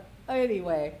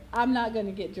 anyway, I'm not going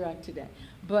to get drunk today,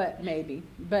 but maybe.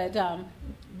 But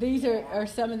these are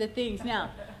some of the things.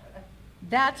 Now,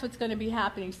 that's what's going to be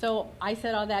happening. So I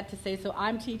said all that to say, so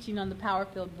I'm teaching on the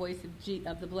power-filled voice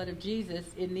of the blood of Jesus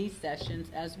in these sessions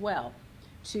as well,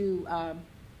 to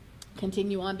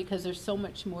continue on, because there's so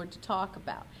much more to talk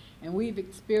about. And we've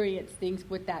experienced things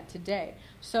with that today.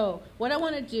 So what I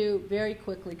want to do very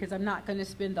quickly, because I'm not going to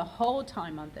spend the whole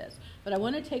time on this, but I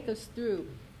want to take us through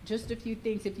just a few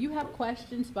things. If you have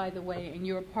questions, by the way, and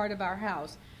you're a part of our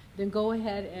house, then go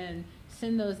ahead and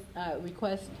send those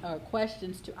requests or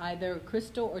questions to either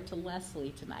Crystal or to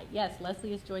Leslie tonight. Yes,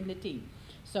 Leslie has joined the team.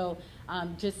 So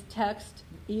just text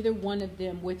either one of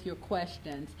them with your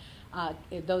questions,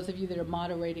 those of you that are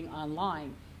moderating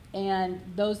online. And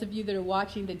those of you that are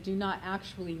watching that do not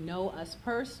actually know us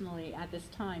personally at this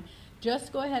time,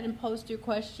 just go ahead and post your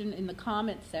question in the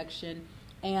comment section,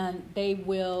 and they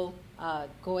will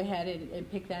go ahead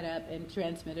and pick that up and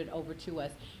transmit it over to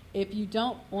us. If you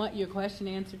don't want your question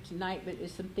answered tonight, but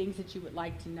there's some things that you would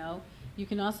like to know, You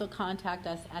can also contact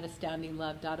us at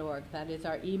astoundinglove.org. That is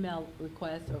our email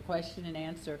request or question and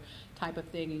answer type of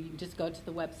thing. And you can just go to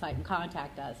the website and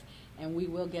contact us, and we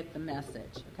will get the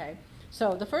message, okay?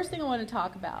 So the first thing I want to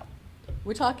talk about,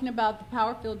 we're talking about the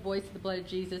power-filled voice of the blood of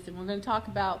Jesus, and we're going to talk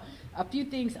about a few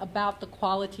things about the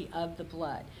quality of the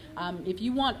blood. If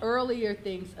you want earlier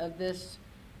things of this,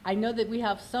 I know that we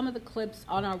have some of the clips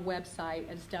on our website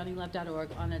at astoundinglove.org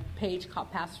on a page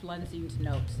called Pastor Lunzine's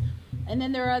Notes. And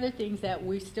then there are other things that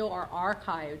we still are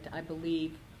archived, I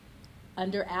believe,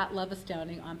 under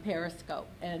 @LoveAstounding on Periscope.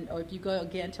 Or if you go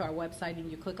again to our website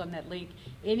and you click on that link,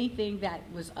 anything that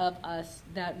was of us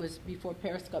that was before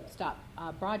Periscope stopped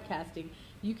broadcasting,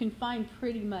 you can find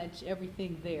pretty much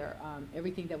everything there,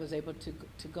 everything that was able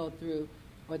to go through,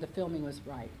 or the filming was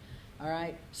right. All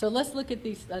right, so let's look at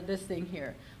this thing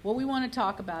here. What we want to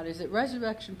talk about is that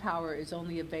resurrection power is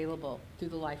only available through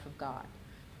the life of God.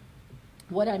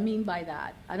 What I mean by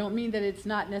that, I don't mean that it's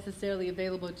not necessarily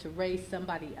available to raise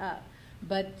somebody up,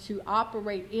 but to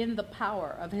operate in the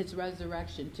power of his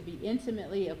resurrection, to be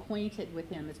intimately acquainted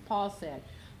with him. As Paul said,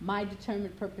 my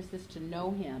determined purpose is to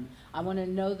know him. I want to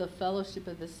know the fellowship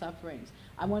of his sufferings.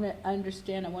 I want to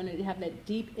understand, I want to have that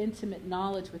deep, intimate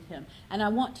knowledge with him. And I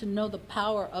want to know the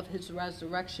power of his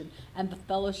resurrection and the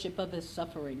fellowship of his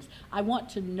sufferings. I want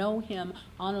to know him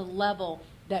on a level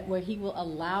that where he will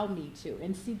allow me to.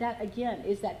 And see, that again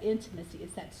is that intimacy.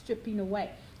 It's that stripping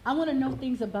away. I want to know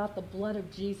things about the blood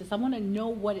of Jesus. I want to know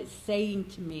what it's saying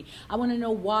to me. I want to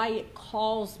know why it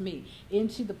calls me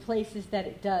into the places that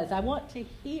it does. I want to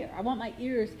hear. I want my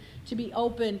ears to be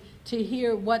open to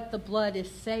hear what the blood is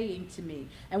saying to me.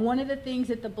 And one of the things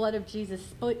that the blood of Jesus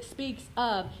speaks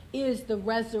of is the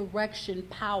resurrection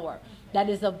power that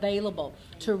is available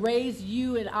to raise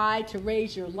you and I, to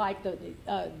raise your life.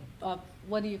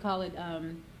 What do you call it?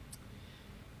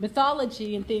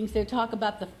 Mythology and things, they talk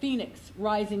about the phoenix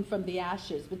rising from the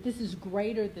ashes, but this is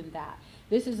greater than that.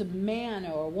 This is a man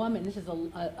or a woman. This is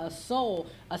a soul,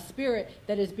 a spirit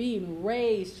that is being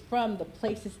raised from the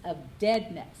places of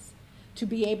deadness to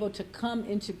be able to come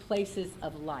into places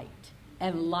of light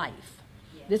and life.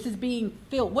 Yes. This is being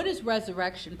filled. What is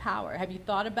resurrection power? Have you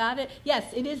thought about it?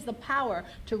 Yes, it is the power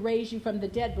to raise you from the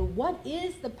dead, but what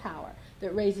is the power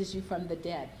that raises you from the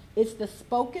dead? It's the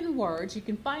spoken words. You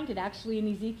can find it actually in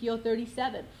Ezekiel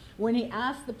 37 when he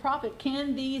asked the prophet,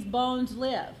 can these bones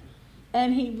live?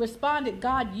 And he responded,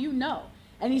 God, you know.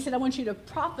 And he said, I want you to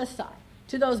prophesy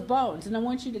to those bones, and I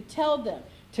want you to tell them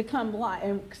to come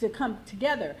and to come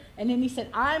together. And then he said,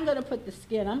 I'm going to put the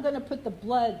skin, I'm going to put the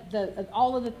blood,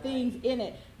 all of the things in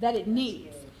it that it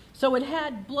needs. So it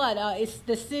had blood, it's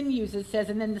the sinews, it says,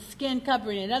 and then the skin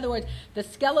covering it. In other words, the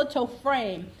skeletal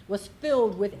frame was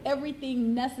filled with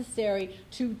everything necessary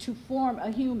to form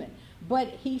a human. But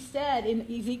he said in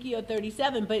Ezekiel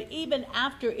 37, but even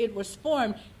after it was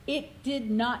formed, it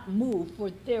did not move, for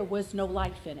there was no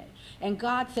life in it. And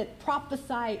God said,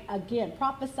 prophesy again,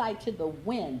 prophesy to the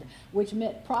wind, which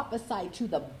meant prophesy to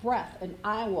the breath, and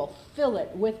I will fill it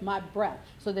with my breath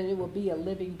so that it will be a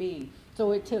living being.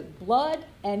 So it took blood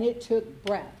and it took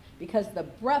breath, because the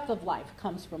breath of life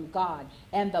comes from God,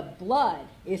 and the blood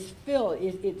is filled.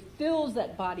 It fills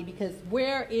that body, because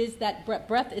where is that breath?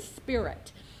 Breath is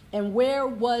spirit. And where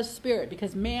was spirit?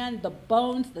 Because man, the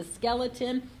bones, the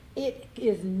skeleton, it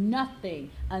is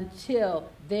nothing until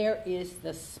there is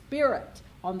the spirit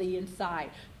on the inside.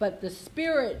 But the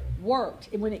spirit worked,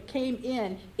 and when it came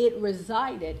in, it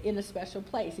resided in a special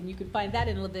place. And you can find that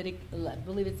in Leviticus 11,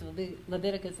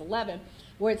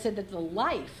 where it said that the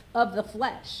life of the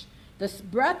flesh, the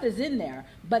breath is in there,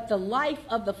 but the life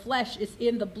of the flesh is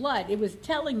in the blood. It was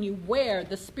telling you where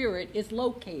the spirit is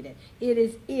located. It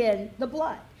is in the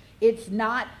blood. It's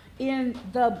not in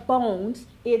the bones.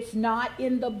 It's not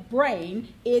in the brain.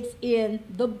 It's in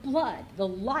the blood, the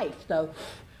life, the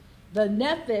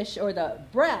nephesh, or the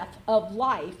breath of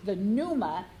life, the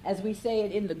pneuma, as we say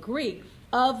it in the Greek,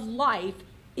 of life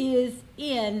is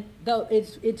in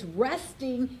it's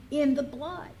resting in the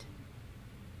blood.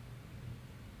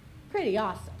 Pretty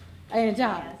awesome. And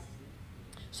Yes.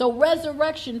 so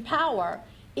resurrection power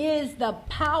is the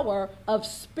power of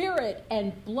spirit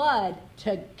and blood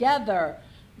together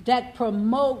that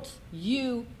promotes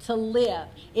you to live.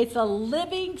 It's a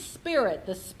living spirit,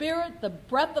 the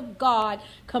breath of God,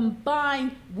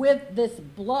 combined with this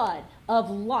blood of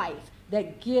life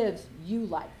that gives you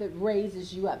life, that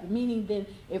raises you up. Meaning then,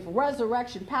 if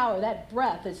resurrection power, that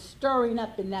breath is stirring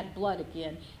up in that blood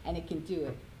again, and it can do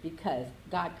it because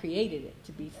God created it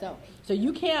to be so. So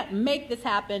you can't make this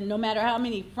happen, no matter how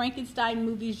many Frankenstein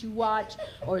movies you watch,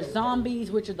 or zombies,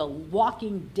 which are the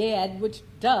walking dead, which,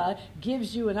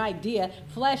 gives you an idea.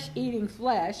 Flesh eating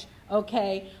flesh,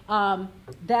 okay, that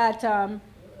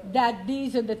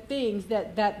these are the things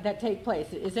that take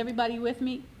place. Is everybody with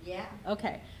me? Yeah.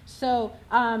 Okay. So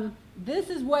this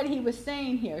is what he was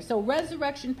saying here. So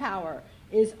resurrection power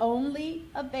is only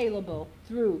available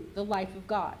through the life of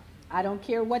God. I don't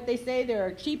care what they say. There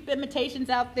are cheap imitations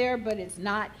out there, but it's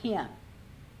not him.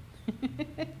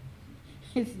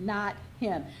 It's not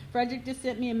him. Frederick just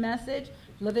sent me a message.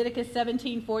 Leviticus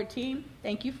 17:14.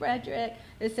 Thank you, Frederick.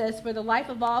 It says, "For the life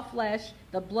of all flesh,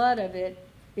 the blood of it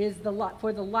is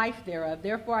for the life thereof.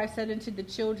 Therefore I said unto the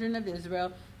children of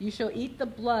Israel, you shall eat the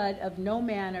blood of no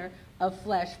manner of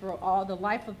flesh, for all the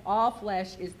life of all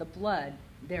flesh is the blood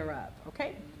thereof."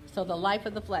 Okay? So the life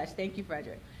of the flesh. Thank you,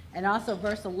 Frederick. And also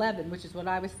verse 11, which is what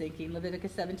I was thinking,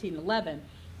 Leviticus 17:11.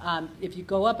 If you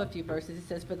go up a few verses, it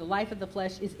says, "For the life of the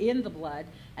flesh is in the blood,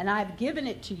 and I have given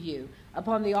it to you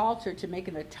upon the altar to make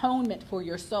an atonement for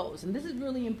your souls." And this is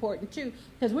really important too,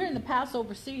 because we're in the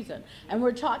Passover season, and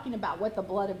we're talking about what the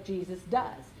blood of Jesus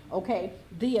does. Okay,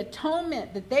 the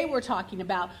atonement that they were talking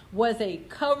about was a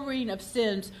covering of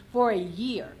sins for a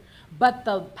year. But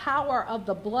the power of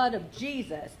the blood of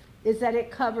Jesus is that it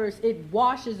covers, it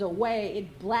washes away,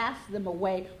 it blasts them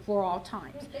away for all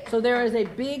times. So there is a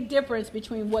big difference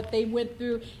between what they went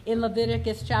through in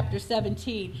Leviticus chapter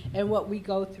 17 and what we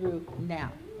go through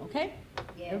now. Okay?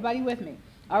 Yeah. Everybody with me?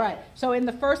 All right. So in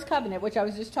the first covenant, which I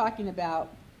was just talking about,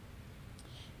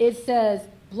 it says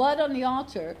blood on the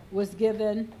altar was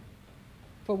given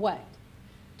for what?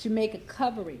 To make a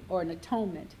covering or an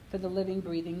atonement for the living,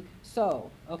 breathing soul.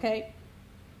 Okay?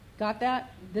 Got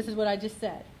that? This is what I just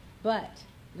said. But,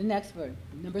 the next word,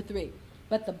 number 3.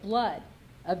 But the blood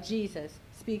of Jesus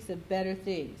speaks of better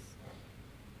things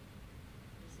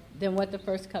than what the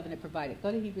first covenant provided.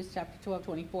 Go to Hebrews chapter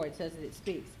 12:24. It says that it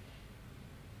speaks.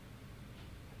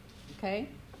 Okay?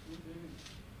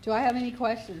 Do I have any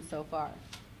questions so far?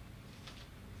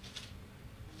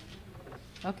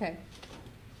 Okay.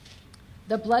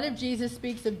 The blood of Jesus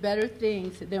speaks of better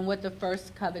things than what the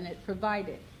first covenant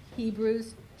provided.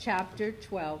 Hebrews chapter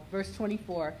 12, verse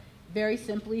 24, very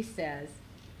simply says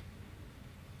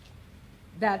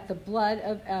that the blood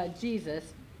of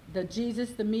Jesus,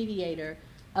 the mediator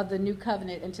of the new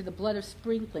covenant, and to the blood of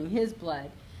sprinkling, his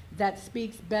blood, that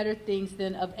speaks better things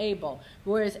than of Abel.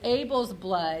 Whereas Abel's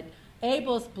blood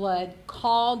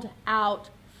called out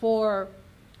for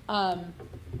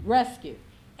rescue.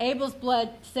 Abel's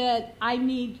blood said, I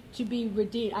need to be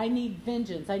redeemed. I need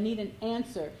vengeance. I need an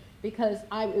answer, because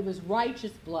it was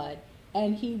righteous blood,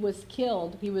 and he was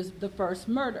killed. He was the first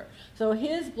murder. So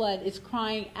his blood is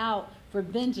crying out for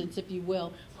vengeance, if you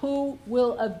will. Who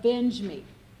will avenge me?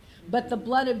 But the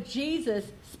blood of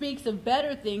Jesus speaks of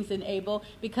better things than Abel,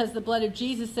 because the blood of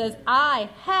Jesus says, I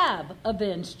have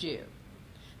avenged you.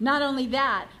 Not only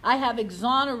that, I have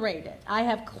exonerated, I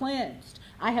have cleansed,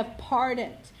 I have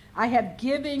pardoned, I have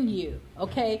given you,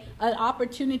 okay, an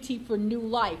opportunity for new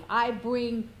life. I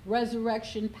bring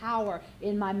resurrection power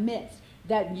in my midst,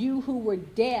 that you who were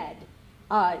dead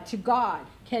to God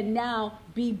can now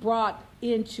be brought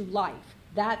into life.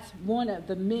 That's one of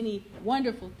the many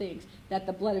wonderful things that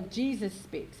the blood of Jesus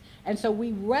speaks. And so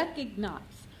we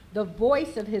recognize the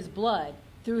voice of his blood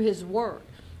through his word.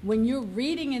 When you're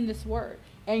reading in this word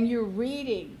and you're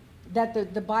reading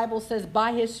that the Bible says,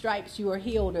 by his stripes you are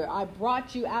healed, or I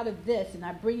brought you out of this and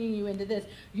I'm bringing you into this,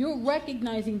 you're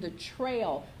recognizing the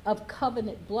trail of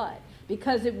covenant blood,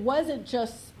 because it wasn't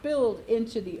just spilled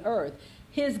into the earth.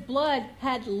 His blood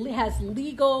has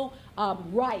legal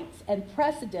rights and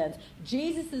precedence.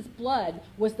 Jesus' blood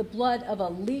was the blood of a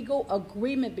legal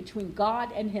agreement between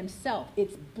God and himself.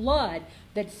 It's blood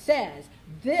that says,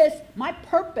 my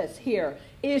purpose here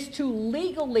is to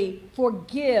legally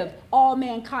forgive all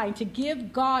mankind, to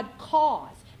give God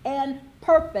cause and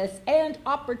purpose and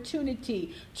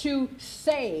opportunity to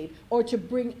save or to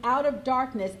bring out of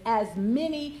darkness as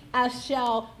many as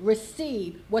shall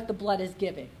receive what the blood is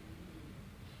giving.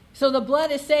 So the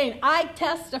blood is saying, I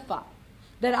testify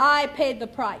that I paid the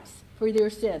price for their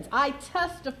sins. I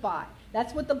testify.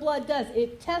 That's what the blood does.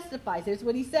 It testifies. Here's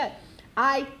what he said.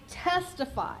 I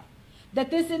testify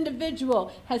that this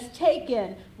individual has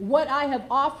taken what I have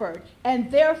offered,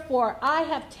 and therefore I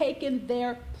have taken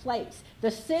their place.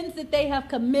 The sins that they have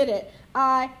committed,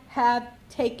 I have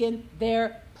taken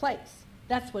their place.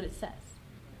 That's what it says.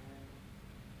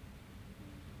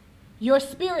 Your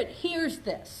spirit hears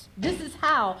this. This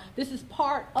is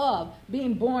part of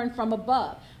being born from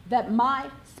above. That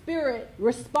my spirit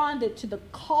responded to the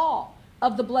call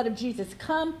of the blood of Jesus.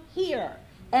 Come here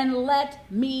and let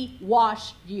me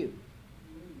wash you.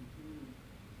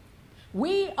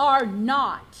 We are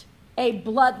not a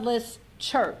bloodless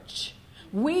church.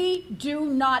 We do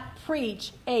not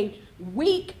preach a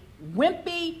weak,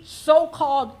 wimpy,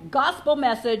 so-called gospel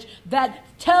message that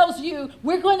tells you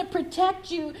we're going to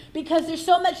protect you because there's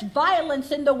so much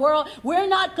violence in the world. We're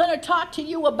not going to talk to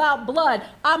you about blood.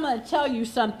 I'm going to tell you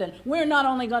something. We're not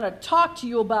only going to talk to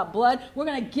you about blood, we're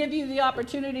going to give you the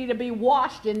opportunity to be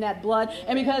washed in that blood.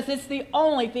 And because it's the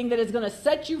only thing that is going to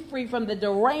set you free from the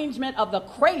derangement of the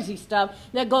crazy stuff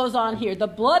that goes on here. The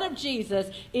blood of Jesus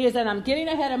is, and I'm getting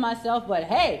ahead of myself, but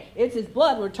hey, it's his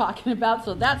blood we're talking about,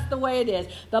 so that's the way it is.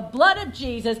 The blood of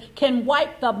Jesus can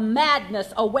wipe the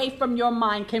madness away from your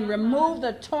mind, can remove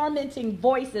the tormenting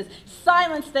voices,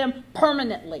 silence them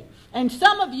permanently. And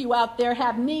some of you out there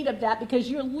have need of that because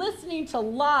you're listening to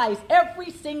lies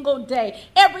every single day.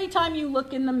 Every time you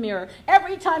look in the mirror,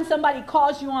 every time somebody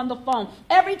calls you on the phone,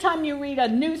 every time you read a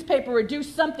newspaper or do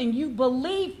something, you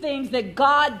believe things that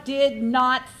God did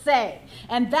not say.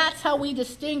 And that's how we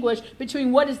distinguish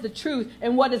between what is the truth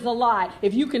and what is a lie.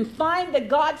 If you can find that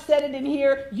God said it in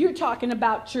here, you're talking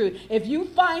about truth. If you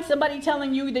find somebody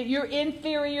telling you that you're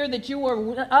inferior, that you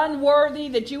are unworthy,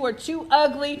 that you are too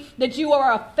ugly, that you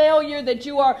are a failure, that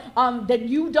you are that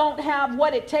you don't have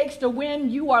what it takes to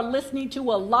win, you are listening to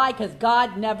a lie because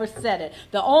God never said it.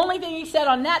 The only thing he said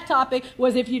on that topic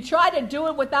was if you try to do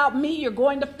it without me, you're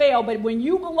going to fail. But when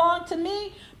you belong to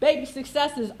me, baby,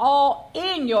 success is all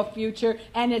in your future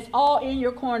and it's all in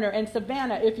your corner. And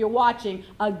Savannah, if you're watching,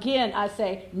 again, I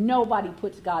say nobody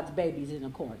puts God's babies in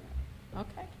a corner.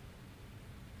 Okay?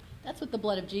 That's what the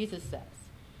blood of Jesus says.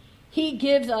 He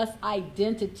gives us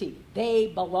identity. They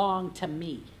belong to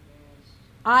me.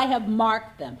 I have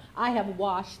marked them. I have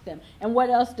washed them. And what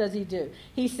else does he do?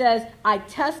 He says, I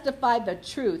testify the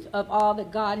truth of all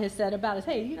that God has said about us.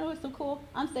 Hey, you know what's so cool?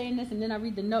 I'm saying this, and then I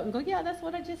read the note and go, yeah, that's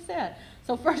what I just said.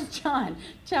 So 1 John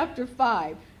chapter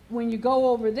 5, when you go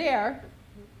over there,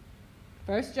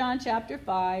 1 John chapter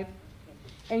 5,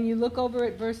 and you look over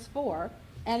at verse 4,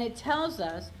 and it tells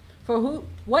us, for who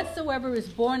whatsoever is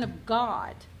born of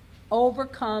God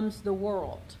overcomes the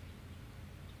world.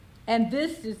 And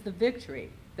this is the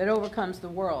victory that overcomes the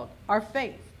world, our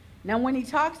faith. Now, when he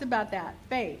talks about that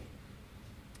faith,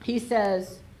 he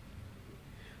says,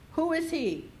 who is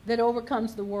he that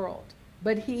overcomes the world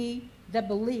but he that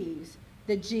believes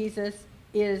that Jesus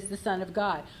is the Son of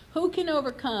God? Who can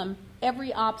overcome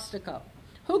every obstacle?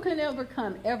 Who can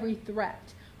overcome every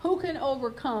threat? Who can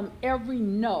overcome every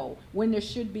no when there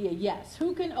should be a yes?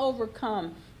 Who can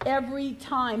overcome every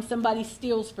time somebody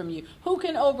steals from you? Who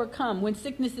can overcome when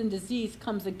sickness and disease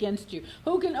comes against you?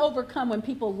 Who can overcome when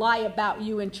people lie about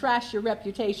you and trash your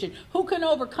reputation? Who can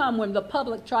overcome when the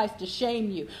public tries to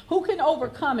shame you? Who can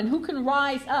overcome and who can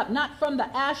rise up, not from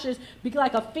the ashes, be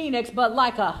like a phoenix, but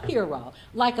like a hero,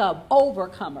 like a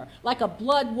overcomer, like a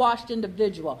blood-washed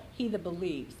individual? He that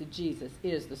believes that Jesus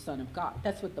is the Son of God.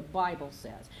 That's what the Bible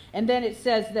says. And then it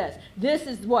says this. This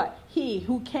is what? He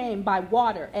who came by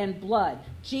water and blood,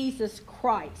 Jesus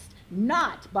Christ,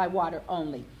 not by water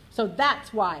only. So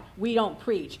that's why we don't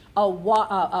preach a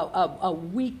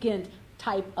weakened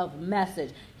type of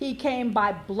message. He came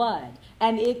by blood,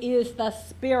 and it is the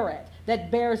Spirit that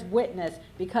bears witness,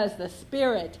 because the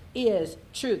Spirit is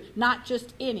truth. Not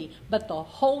just any, but the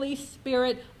Holy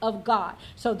Spirit of God.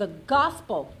 So the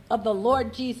gospel of the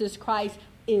Lord Jesus Christ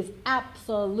is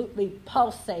absolutely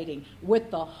pulsating with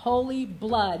the holy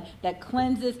blood that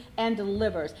cleanses and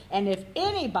delivers. And if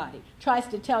anybody tries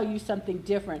to tell you something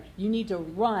different, you need to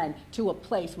run to a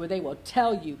place where they will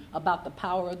tell you about the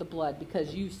power of the blood,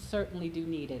 because you certainly do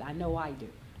need it. I know I do.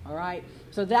 All right?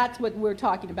 So that's what we're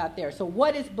talking about there. So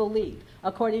what is belief?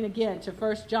 According again to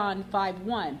 1 John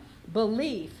 5:1,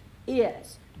 belief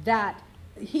is that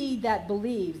he that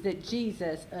believes that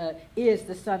Jesus is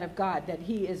the Son of God, that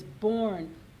he is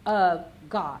born of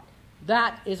God.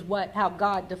 That is how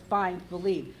God defines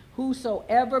belief.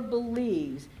 Whosoever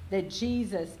believes that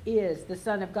Jesus is the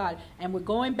Son of God. And we're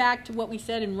going back to what we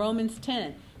said in Romans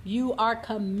 10. You are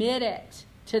committed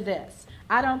to this.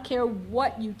 I don't care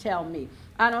what you tell me.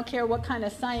 I don't care what kind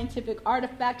of scientific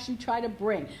artifacts you try to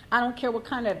bring. I don't care what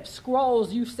kind of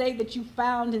scrolls you say that you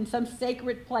found in some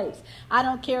sacred place. I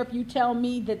don't care if you tell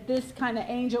me that this kind of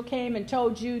angel came and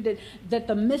told you that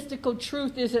the mystical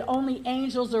truth is that only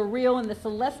angels are real and the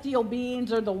celestial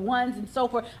beings are the ones and so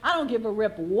forth. I don't give a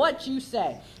rip what you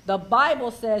say. The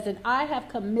Bible says, and I have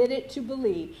committed to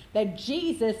believe that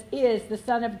Jesus is the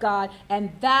Son of God,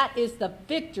 and that is the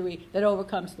victory that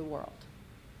overcomes the world.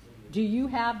 Do you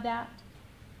have that?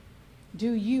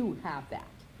 Do you have that?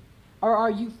 Or are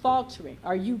you faltering?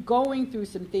 Are you going through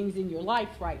some things in your life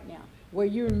right now where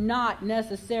you're not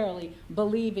necessarily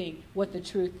believing what the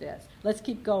truth is. Let's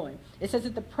keep going. It says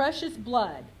that the precious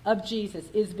blood of Jesus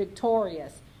is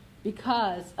victorious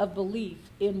because of belief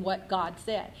in what God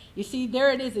said. You see,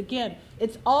 there it is again.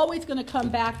 It's always going to come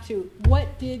back to,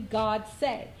 what did God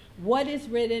say? What is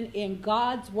written in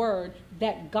God's word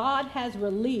that God has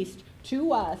released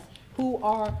to us who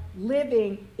are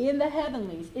living in the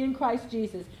heavenlies in Christ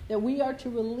Jesus, that we are to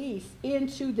release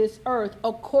into this earth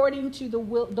according to the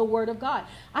word of God.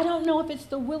 I don't know if it's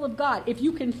the will of God. If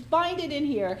you can find it in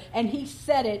here and he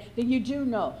said it, then you do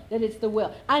know that it's the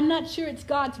will. I'm not sure it's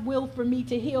God's will for me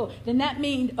to heal. Then that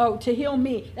means, to heal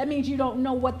me, that means you don't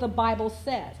know what the Bible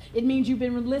says. It means you've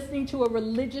been listening to a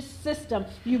religious system.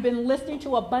 You've been listening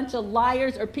to a bunch of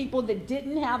liars or people that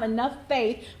didn't have enough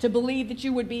faith to believe that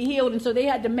you would be healed. And so they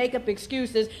had to make up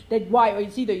excuses that why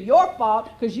it's either your fault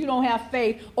because you don't have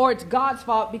faith, or it's God's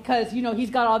fault because, you know,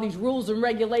 he's got all these rules and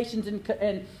regulations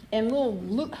and little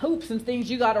hoops and things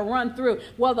you got to run through.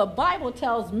 Well, the Bible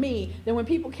tells me that when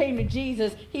people came to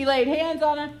Jesus, he laid hands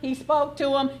on them, he spoke to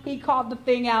them, he called the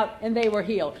thing out, and they were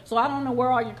healed. So I don't know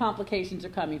where all your complications are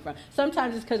coming from.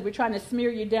 Sometimes it's because we're trying to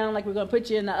smear you down like we're going to put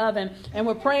you in the oven, and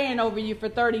we're praying over you for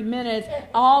 30 minutes,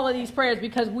 all of these prayers,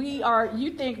 because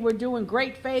you think we're doing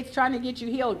great faith trying to get you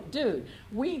healed. Dude,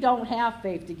 we don't have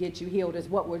faith to get you healed is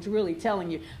what we're really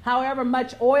telling you. However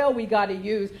much oil we got to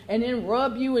use and then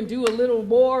rub you and do a little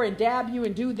more and dab you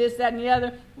and do this, that, and the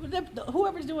other.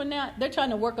 Whoever's doing that, they're trying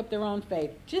to work up their own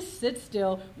faith. Just sit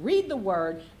still, read the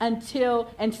word and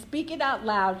speak it out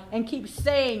loud and keep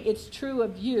saying it's true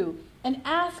of you. And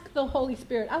ask the Holy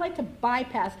Spirit. I like to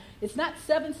bypass. It's not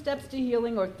 7 steps to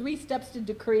healing or 3 steps to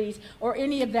decrees or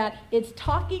any of that. It's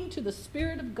talking to the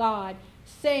Spirit of God,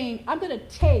 saying, I'm going to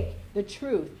take the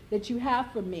truth that you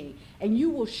have for me, and you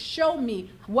will show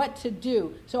me what to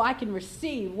do so I can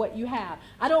receive what you have.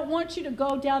 I don't want you to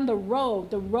go down the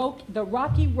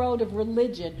rocky road of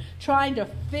religion, trying to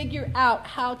figure out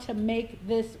how to make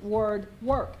this word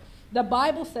work. The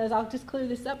Bible says, I'll just clear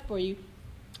this up for you,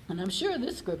 and I'm sure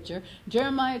this scripture,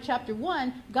 Jeremiah chapter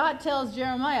 1, God tells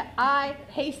Jeremiah, I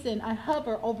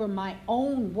hover over my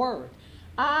own word.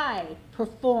 I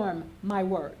perform my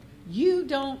word. You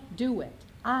don't do it.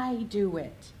 I do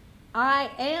it.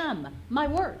 I am my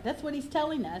word. That's what he's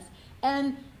telling us.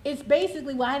 And it's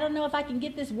basically, well, I don't know if I can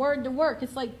get this word to work.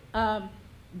 It's like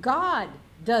God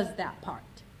does that part.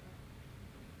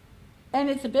 And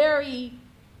it's very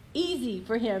easy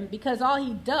for him because all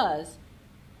he does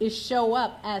is show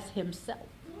up as himself.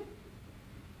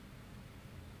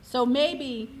 So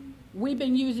maybe we've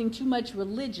been using too much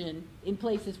religion in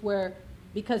places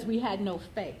because we had no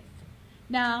faith.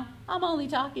 Now, I'm only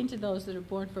talking to those that are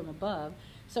born from above.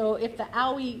 So if the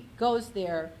owie goes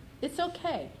there, it's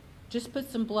okay. Just put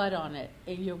some blood on it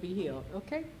and you'll be healed,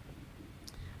 okay?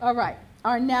 All right.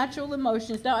 Our natural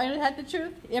emotions. Now, I had the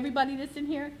truth. Everybody that's in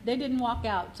here, they didn't walk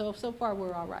out. So far,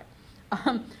 we're all right.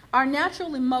 Our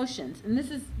natural emotions, and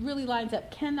this really lines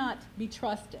up, cannot be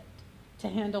trusted to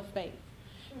handle faith.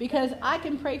 Because I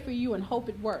can pray for you and hope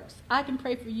it works. I can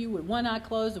pray for you with one eye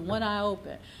closed and one eye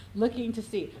open, looking to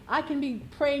see. I can be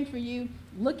praying for you,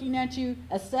 looking at you,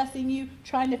 assessing you,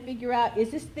 trying to figure out,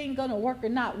 is this thing going to work or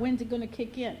not? When's it going to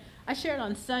kick in? I shared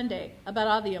on Sunday about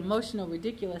all the emotional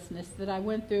ridiculousness that I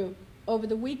went through over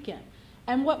the weekend.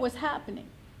 And what was happening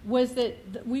was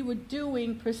that we were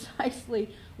doing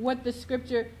precisely what the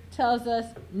scripture tells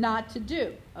us not to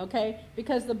do, okay?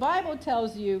 Because the Bible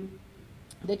tells you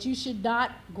that you should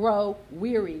not grow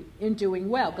weary in doing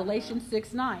well. Galatians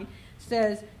 6:9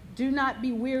 says, do not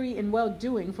be weary in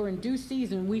well-doing, for in due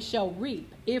season we shall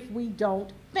reap if we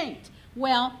don't faint.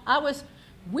 Well, I was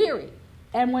weary.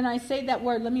 And when I say that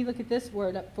word, let me look at this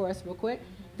word up for us real quick.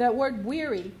 That word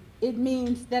weary, it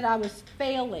means that I was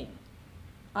failing.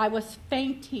 I was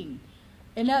fainting.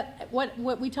 And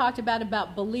what we talked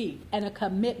about belief and a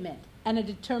commitment and a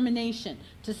determination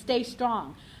to stay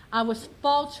strong. I was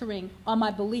faltering on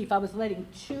my belief. I was letting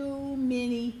too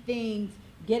many things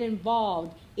get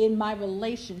involved in my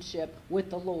relationship with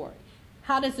the Lord.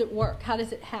 How does it work? How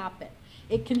does it happen?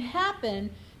 It can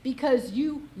happen because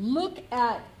you look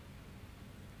at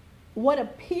what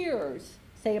appears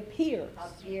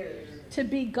to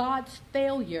be God's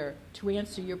failure to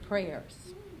answer your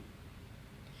prayers.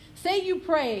 Say you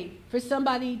pray for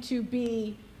somebody to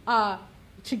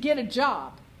get a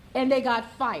job and they got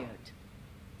fired.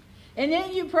 And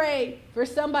then you pray for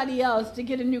somebody else to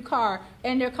get a new car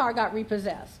and their car got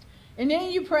repossessed. And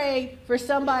then you pray for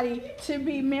somebody to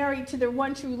be married to their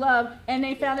one true love and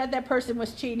they found out that person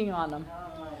was cheating on them.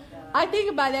 I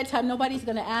think by that time nobody's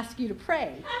going to ask you to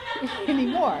pray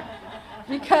anymore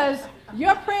because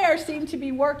your prayers seem to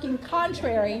be working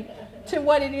contrary to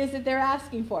what it is that they're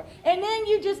asking for. And then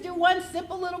you just do one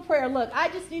simple little prayer. Look, I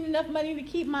just need enough money to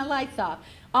keep my lights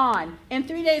on. And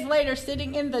 3 days later,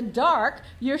 sitting in the dark,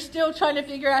 you're still trying to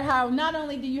figure out how not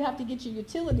only do you have to get your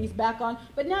utilities back on,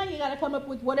 but now you got to come up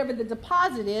with whatever the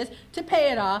deposit is to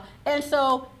pay it off. And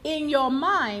so in your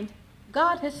mind,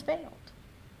 God has failed.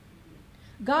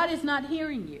 God is not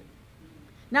hearing you.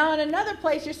 Now, in another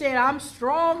place, you're saying, I'm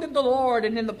strong in the Lord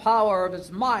and in the power of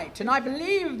his might. And I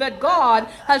believe that God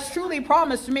has truly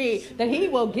promised me that he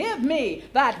will give me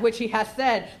that which he has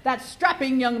said. That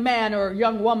strapping young man or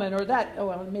young woman, or that, oh,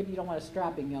 well, maybe you don't want a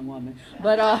strapping young woman,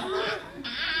 but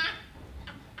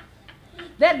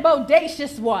that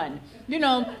bodacious one. You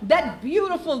know, that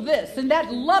beautiful this and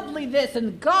that lovely this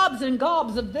and gobs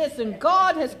of this, and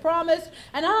God has promised,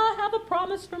 and I have a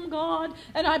promise from God,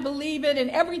 and I believe it, and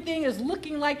everything is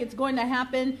looking like it's going to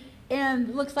happen,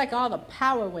 and looks like all the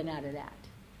power went out of that.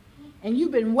 And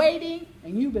you've been waiting,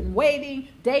 and you've been waiting.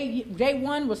 Day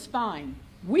one was fine.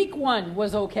 Week one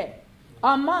was okay.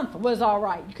 A month was all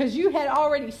right, because you had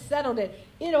already settled it.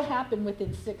 It'll happen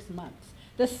within 6 months.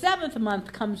 The 7th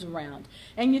month comes around,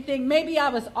 and you think, maybe I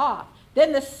was off.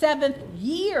 Then the 7th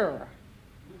year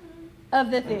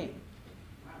of the thing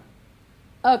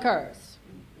occurs.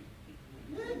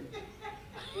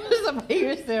 Somebody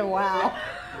here said, wow.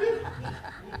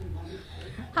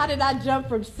 How did I jump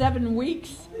from 7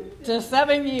 weeks to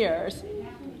 7 years?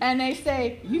 And they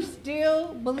say, you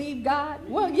still believe God?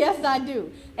 Well, yes, I do.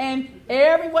 And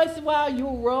every once in a while,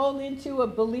 you'll roll into a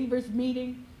believers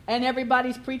meeting, and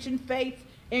everybody's preaching faith.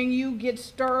 And you get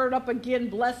stirred up again.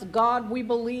 Bless God, we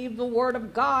believe the word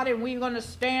of God, and we're going to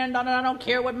stand on it. I don't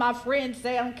care what my friends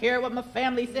say. I don't care what my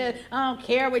family says. I don't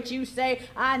care what you say.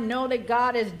 I know that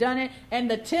God has done it. And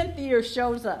the 10th year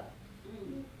shows up.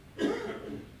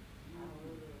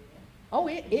 Oh,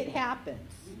 it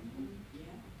happens.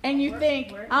 And you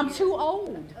think, I'm too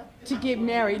old to get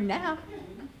married now.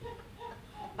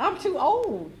 I'm too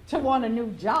old to want a new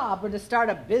job or to start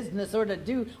a business or to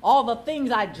do all the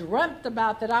things I dreamt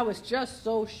about that I was just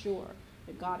so sure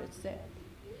that God had said.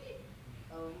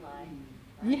 Oh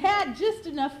my. You had just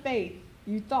enough faith,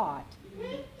 you thought,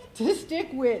 to stick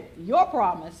with your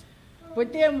promise.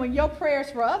 But then when your prayers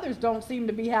for others don't seem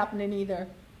to be happening either,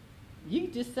 you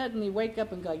just suddenly wake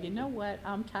up and go, you know what?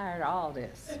 I'm tired of all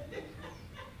this.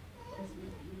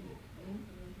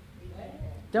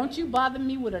 Don't you bother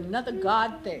me with another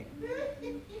God thing.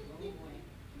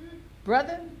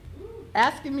 Brother,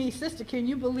 asking me, sister, can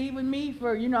you believe in me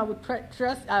for, I would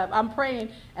trust, I'm praying,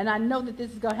 and I know that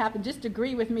this is going to happen. Just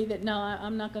agree with me that, no,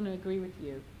 I'm not going to agree with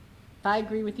you. If I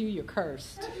agree with you, you're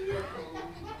cursed.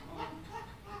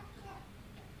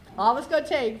 All it's going to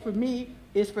take for me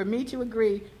is for me to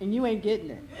agree, and you ain't getting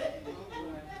it.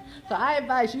 So I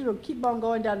advise you to keep on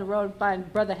going down the road and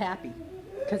find Brother Happy,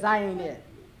 because I ain't it.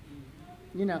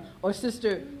 Or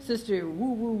sister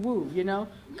woo, woo, woo,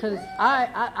 because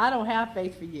I don't have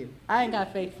faith for you. I ain't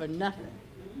got faith for nothing,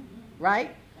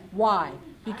 right? Why?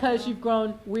 Because you've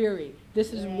grown weary.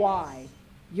 This is why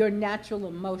your natural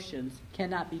emotions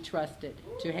cannot be trusted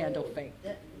to handle faith.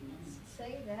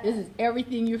 This is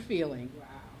everything you're feeling.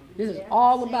 This is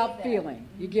all about feeling.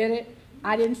 You get it?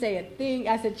 I didn't say a thing.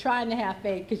 I said trying to have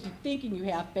faith because you're thinking you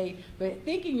have faith, but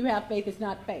thinking you have faith is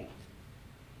not faith.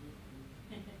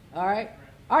 All right?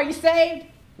 Are you saved?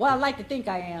 Well, I like to think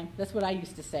I am. That's what I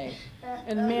used to say.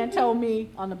 And the man told me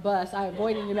on the bus, I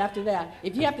avoided him after that.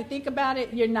 If you have to think about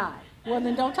it, you're not. Well,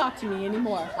 then don't talk to me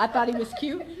anymore. I thought he was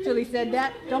cute till he said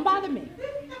that. Don't bother me.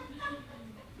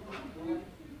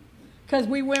 Because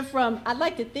we went from, I'd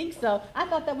like to think so. I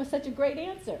thought that was such a great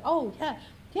answer. Oh, yeah.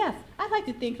 Yes, I'd like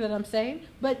to think that I'm saved.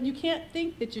 But you can't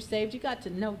think that you're saved. You got to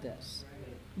know this.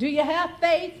 Do you have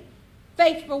faith?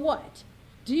 Faith for what?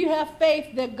 Do you have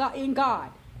faith that God, in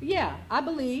God? Yeah, I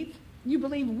believe. You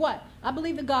believe what? I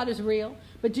believe that God is real.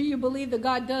 But do you believe that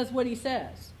God does what he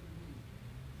says?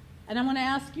 And I want to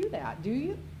ask you that. Do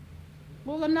you?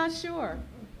 Well, I'm not sure.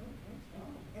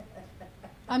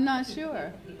 I'm not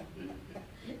sure.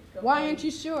 Why aren't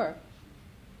you sure?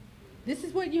 This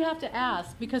is what you have to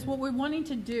ask, because what we're wanting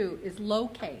to do is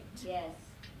locate. Yes.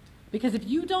 Because if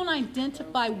you don't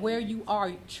identify where you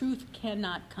are, truth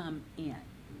cannot come in.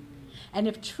 And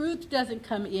if truth doesn't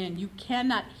come in, you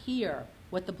cannot hear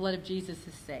what the blood of Jesus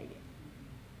is saying.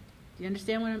 Do you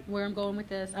understand where I'm going with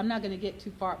this? I'm not going to get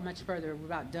too much further. We're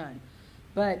about done.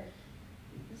 But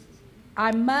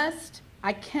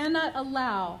I cannot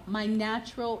allow my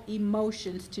natural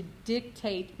emotions to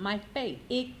dictate my faith.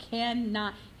 It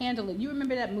cannot handle it. You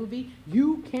remember that movie?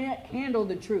 You can't handle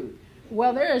the truth.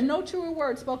 Well, there is no truer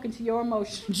word spoken to your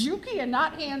emotions. You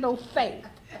cannot handle faith.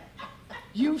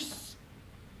 You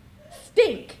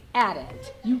stink at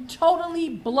it. You totally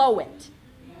blow it.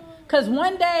 Because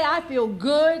one day I feel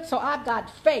good, so I've got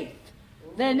faith.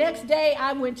 The next day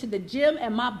I went to the gym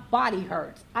and my body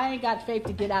hurts. I ain't got faith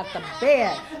to get out the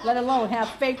bed, let alone have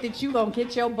faith that you gonna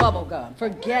get your bubble gum.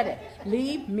 Forget it.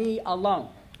 Leave me alone.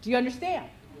 Do you understand?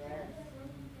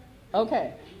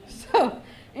 Okay. So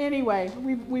anyway,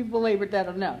 we've belabored that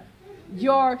enough.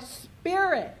 Your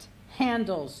spirit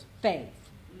handles faith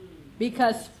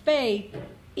because faith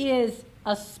is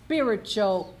a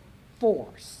spiritual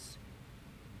force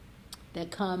that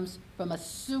comes from a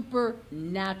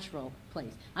supernatural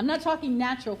place. I'm not talking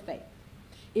natural faith.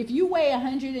 If you weigh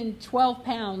 112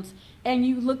 pounds and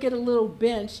you look at a little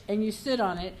bench and you sit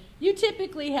on it, you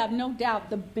typically have no doubt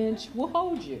the bench will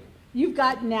hold you. You've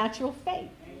got natural faith.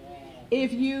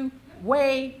 If you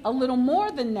weigh a little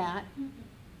more than that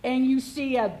and you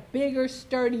see a bigger,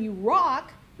 sturdy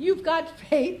rock, you've got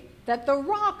faith that the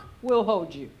rock will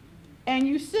hold you. And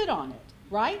you sit on it,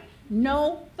 right?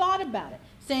 No thought about it.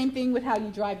 Same thing with how you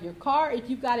drive your car. If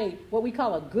you've got what we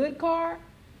call a good car,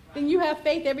 then you have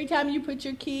faith every time you put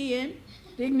your key in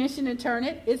the ignition and turn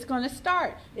it, it's going to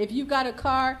start. If you've got a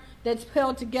car that's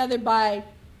held together by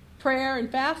prayer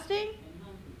and fasting,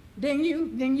 then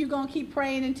you're going to keep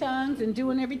praying in tongues and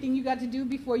doing everything you got to do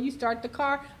before you start the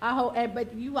car. I hope,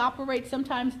 but you operate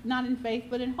sometimes not in faith,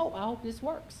 but in hope. I hope this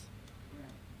works.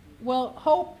 Well,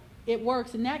 hope it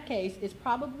works in that case is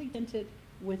probably tinted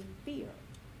with fear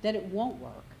that it won't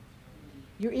work.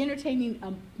 You're entertaining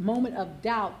a moment of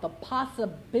doubt, the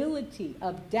possibility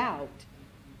of doubt,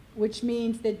 which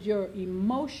means that your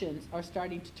emotions are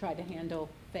starting to try to handle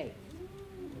faith.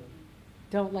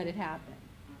 Don't let it happen.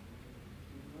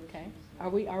 Okay? Are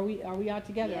we all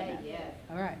together? Yeah.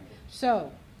 All right.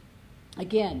 So,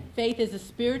 again, faith is a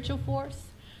spiritual force.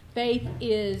 Faith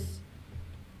is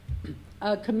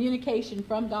a communication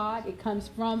from God. It comes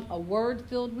from a word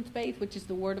filled with faith, which is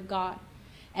the word of God.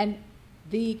 And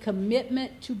the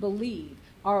commitment to believe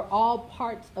are all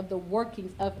parts of the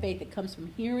workings of faith. It comes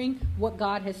from hearing what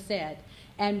God has said.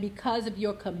 And because of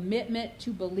your commitment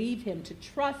to believe him, to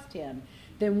trust him,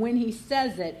 then when he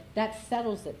says it, that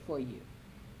settles it for you.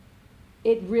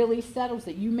 It really settles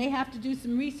it. You may have to do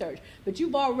some research, but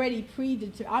you've already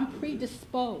I'm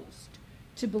predisposed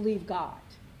to believe God.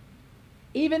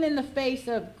 Even in the face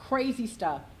of crazy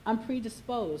stuff, I'm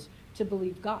predisposed to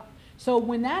believe God. So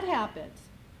when that happens,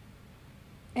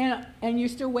 and you're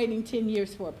still waiting 10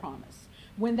 years for a promise,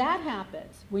 when that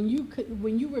happens, when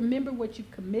you remember what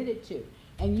you've committed to,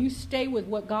 and you stay with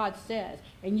what God says,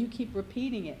 and you keep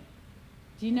repeating it,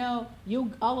 do you know, you'll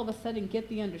all of a sudden get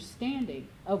the understanding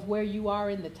of where you are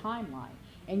in the timeline.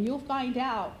 And you'll find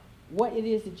out what it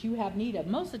is that you have need of.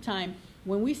 Most of the time,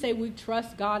 when we say we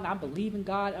trust God, and I believe in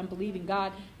God,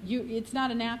 it's not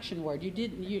an action word.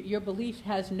 Your belief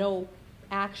has no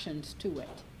actions to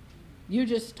it. You're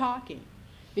just talking.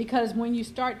 Because when you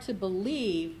start to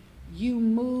believe, you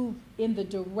move in the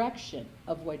direction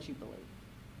of what you believe.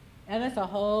 And that's a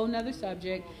whole nother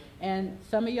subject. And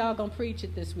some of y'all going to preach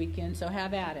it this weekend, so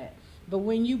have at it. But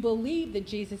when you believe that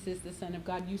Jesus is the Son of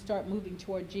God, you start moving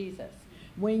toward Jesus.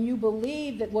 When you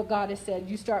believe that what God has said,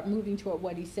 you start moving toward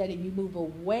what he said, and you move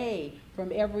away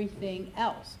from everything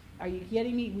else. Are you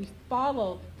getting me? We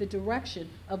follow the direction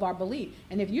of our belief.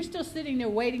 And if you're still sitting there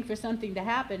waiting for something to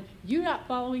happen, you're not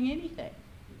following anything.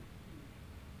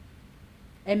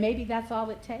 And maybe that's all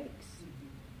it takes.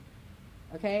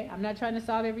 Okay? I'm not trying to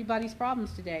solve everybody's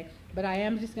problems today, but I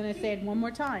am just going to say it one more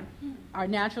time. Our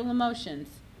natural emotions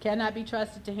cannot be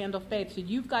trusted to handle faith. So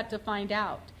you've got to find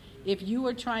out if you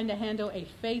are trying to handle a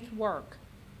faith work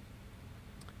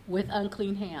with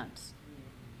unclean hands.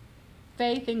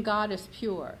 Faith in God is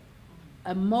pure.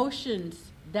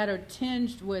 Emotions that are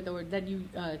tinged with, or that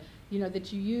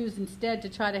that you use instead to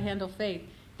try to handle faith,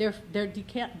 they're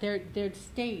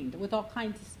stained with all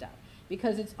kinds of stuff,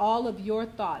 because it's all of your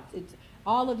thoughts, it's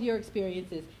all of your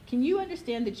experiences. Can you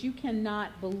understand that you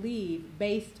cannot believe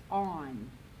based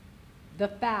on the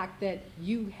fact that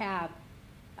you have,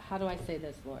 how do I say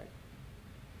this, Lord?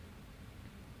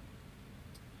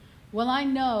 Well, I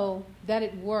know that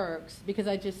it works because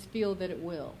I just feel that it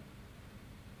will.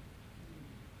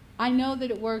 I know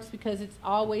that it works because it's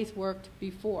always worked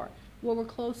before. Well, we're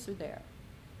closer there.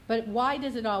 But why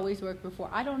does it always work before?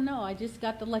 I don't know. I just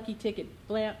got the lucky ticket.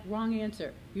 Wrong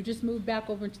answer. You just moved back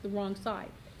over to the wrong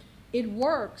side. It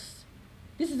works.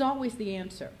 This is always the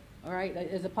answer. All right?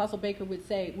 As Apostle Baker would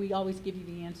say, we always give you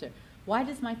the answer. Why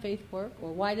does my faith work?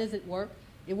 Or why does it work?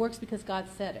 It works because God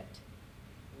said it.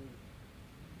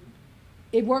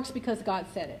 It works because God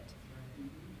said it.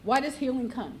 Why does healing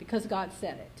come? Because God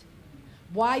said it.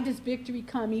 Why does victory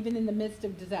come even in the midst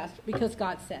of disaster? Because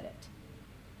God said it.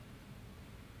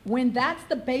 when that's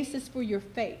the basis for your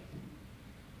faith,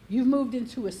 you've moved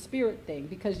into a spirit thing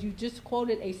because you just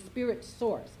quoted a spirit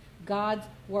source, God's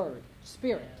word,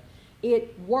 spirit.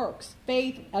 It works.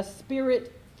 Faith, a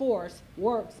spirit force,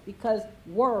 works because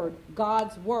word,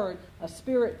 God's word, a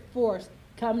spirit force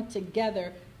come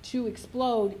together to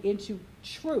explode into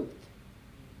truth.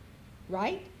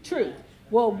 Right? Truth.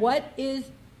 Well, what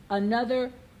is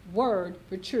another word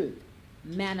for truth?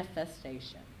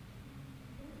 Manifestation.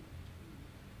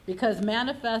 Because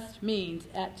manifest means,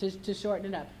 to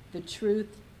shorten it up, the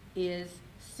truth is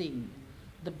seen.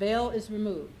 The veil is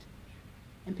removed.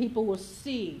 And people will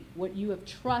see what you have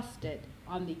trusted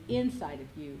on the inside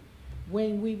of you.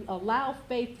 When we allow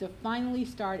faith to finally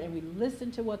start and we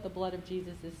listen to what the blood of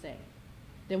Jesus is saying,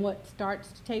 then what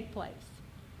starts to take place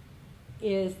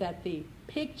is that the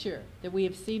picture that we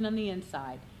have seen on the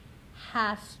inside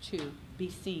has to be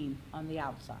seen on the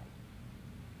outside.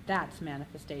 That's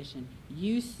manifestation.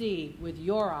 You see with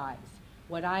your eyes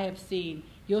what I have seen.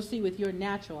 You'll see with your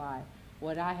natural eye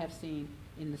what I have seen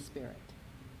in the spirit.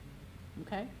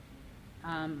 Okay?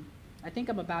 I think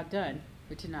I'm about done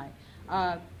for tonight.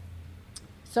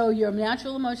 So your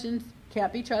natural emotions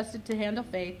can't be trusted to handle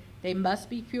faith. They must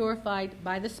be purified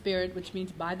by the Spirit, which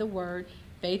means by the Word.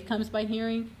 Faith comes by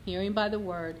hearing, hearing by the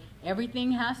Word.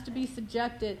 Everything has to be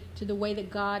subjected to the way that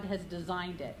God has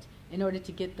designed it in order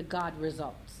to get the God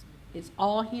results. It's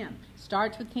all Him.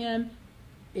 Starts with Him.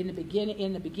 In the beginning,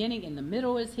 in the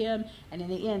middle is Him, and in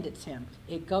the end it's Him.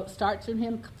 It starts from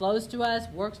Him, flows to us,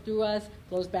 works through us,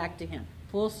 flows back to Him.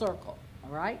 Full circle.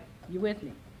 All right? You with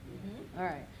me? Mm-hmm. All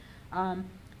right.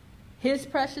 His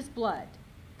precious blood,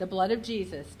 the blood of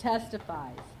Jesus,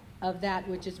 testifies of that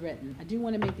which is written. I do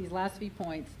want to make these last few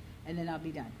points, and then I'll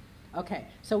be done. Okay,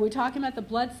 so we're talking about the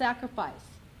blood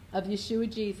sacrifice of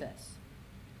Yeshua Jesus.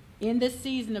 In this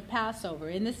season of Passover,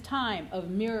 in this time of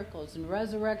miracles and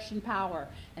resurrection power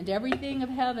and everything of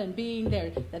heaven being there,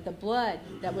 that the blood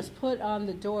that was put on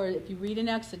the door, if you read in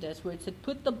Exodus, where it said,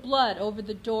 put the blood over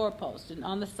the doorpost and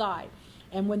on the side.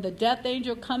 And when the death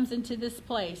angel comes into this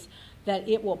place, that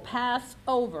it will pass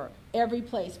over every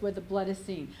place where the blood is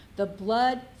seen. The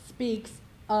blood speaks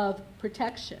of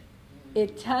protection.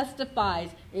 It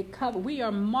testifies, it covers. We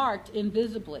are marked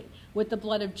invisibly with the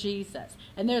blood of Jesus.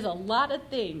 And there's a lot of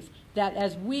things that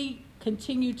as we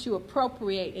continue to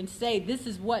appropriate and say this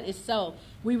is what is so,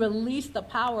 we release the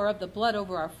power of the blood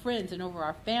over our friends and over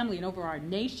our family and over our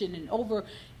nation and over,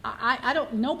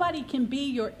 nobody can be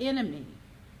your enemy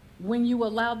when you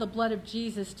allow the blood of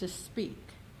Jesus to speak.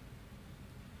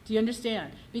 Do you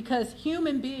understand? Because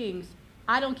human beings,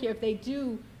 I don't care if they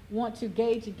do want to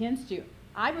gauge against you.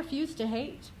 I refuse to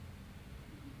hate.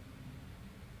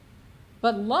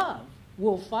 But love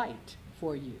will fight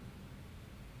for you.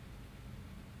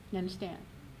 You understand?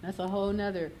 That's a whole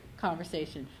nother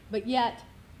conversation. But yet,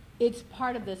 it's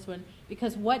part of this one,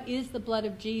 because what is the blood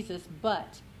of Jesus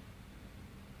but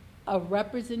a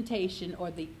representation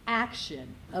or the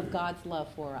action of God's love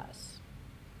for us?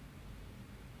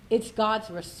 It's God's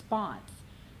response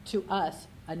to us,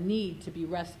 a need to be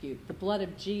rescued. The blood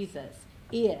of Jesus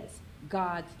is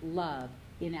God's love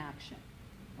in action.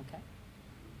 Okay?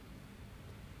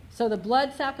 So the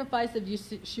blood sacrifice of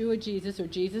Yeshua Jesus, or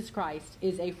Jesus Christ,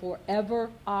 is a forever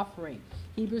offering.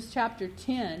 Hebrews chapter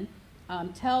 10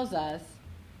 tells us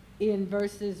in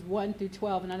verses 1 through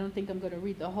 12, and I don't think I'm going to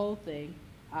read the whole thing.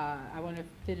 I want to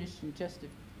finish in just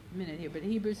a minute here. But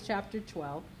Hebrews chapter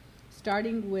 12,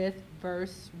 starting with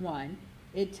verse 1,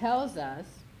 it tells us,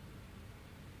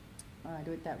 oh, I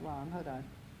did that wrong. Hold on.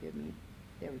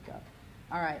 There we go.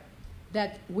 All right.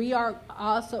 That we are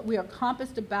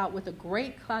compassed about with a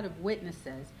great cloud of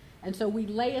witnesses. And so we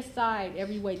lay aside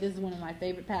every weight. This is one of my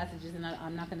favorite passages, and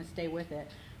I'm not going to stay with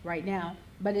it right now.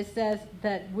 But it says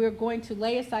that we're going to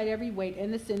lay aside every weight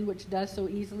and the sin which does so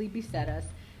easily beset us,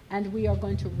 and we are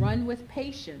going to run with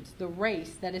patience the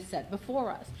race that is set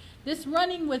before us. This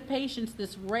running with patience,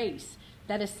 this race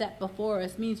that is set before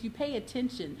us, means you pay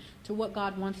attention to what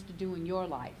God wants to do in your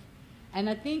life. And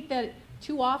I think that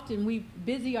too often we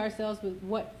busy ourselves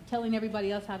with telling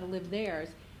everybody else how to live theirs,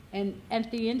 and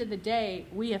at the end of the day,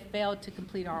 we have failed to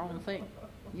complete our own thing.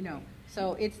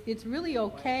 So it's really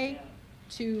okay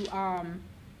to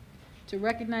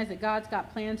recognize that God's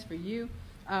got plans for you.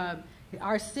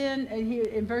 Our sin, here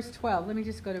in verse 12, let me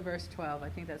just go to verse 12. I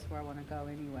think that's where I want to go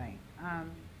anyway.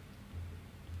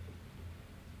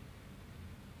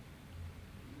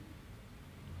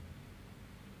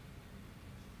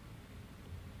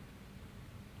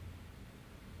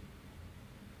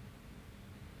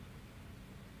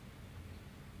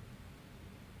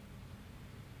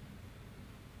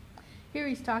 Here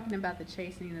he's talking about the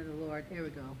chastening of the Lord. Here we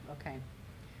go. Okay.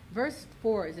 Verse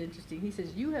 4 is interesting. He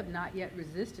says, you have not yet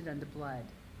resisted unto blood,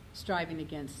 striving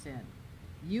against sin.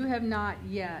 You have not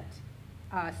yet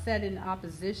set in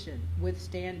opposition,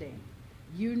 withstanding.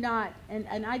 You not,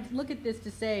 and I look at this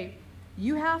to say,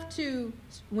 you have to,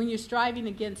 when you're striving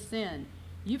against sin,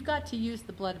 you've got to use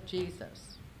the blood of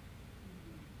Jesus.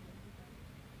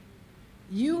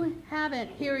 You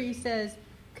haven't, here he says,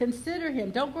 consider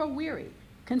him, don't grow weary.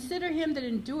 Consider him that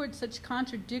endured such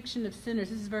contradiction of sinners.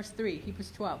 This is verse 3,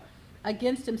 Hebrews 12.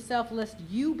 Against himself, lest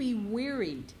you be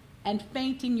wearied and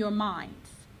faint in your minds,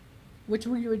 which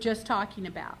we were just talking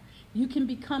about. You can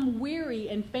become weary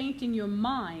and faint in your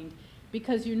mind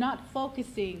because you're not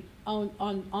focusing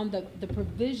on the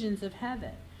provisions of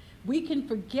heaven. We can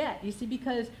forget, you see,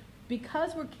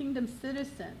 because we're kingdom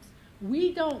citizens,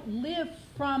 we don't live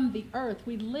from the earth.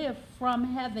 We live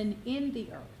from heaven in the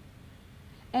earth.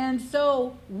 And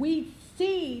so we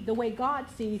see the way God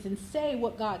sees and say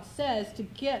what God says to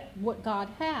get what God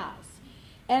has.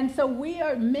 And so we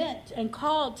are meant and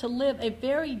called to live a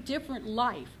very different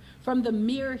life from the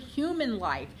mere human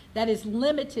life that is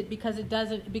limited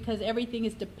because everything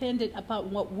is dependent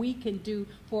upon what we can do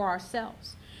for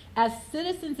ourselves. As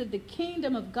citizens of the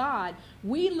kingdom of God,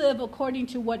 we live according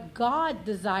to what God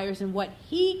desires and what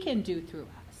he can do through us.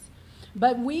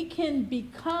 But we can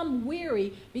become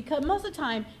weary because most of the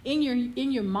time in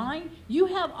your mind, you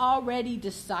have already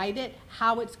decided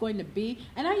how it's going to be.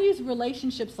 And I use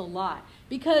relationships a lot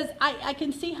because I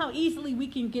can see how easily we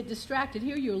can get distracted.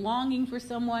 Here you're longing for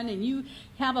someone and you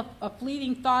have a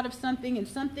fleeting thought of something and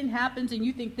something happens and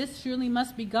you think this surely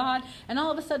must be God. And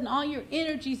all of a sudden all your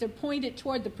energies are pointed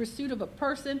toward the pursuit of a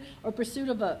person or pursuit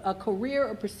of a career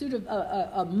or pursuit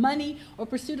of money or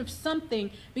pursuit of something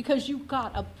because you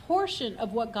got a portion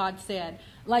of what God said.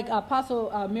 Like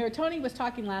Apostle Maritoni was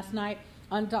talking last night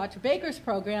on Dr. Baker's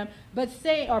program,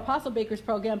 or Apostle Baker's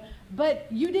program, but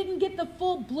you didn't get the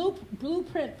full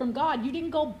blueprint from God. You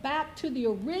didn't go back to the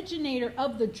originator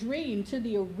of the dream, to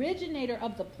the originator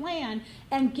of the plan,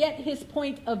 and get his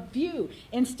point of view.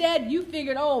 Instead, you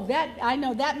figured, I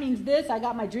know that means this. I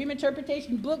got my dream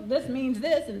interpretation book. This means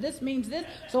this, and this means this.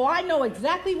 So I know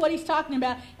exactly what he's talking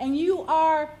about, and you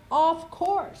are off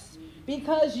course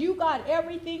because you got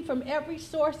everything from every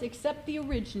source except the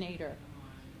originator.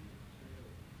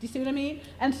 Do you see what I mean?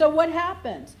 And so what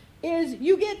happens is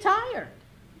you get tired.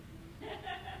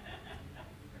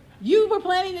 You were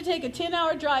planning to take a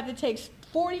 10-hour drive that takes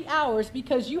 40 hours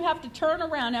because you have to turn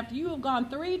around after you have gone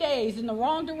 3 days in the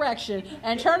wrong direction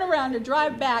and turn around to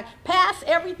drive back, pass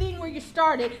everything where you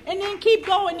started, and then keep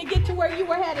going to get to where you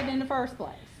were headed in the first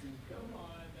place.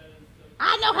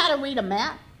 I know how to read a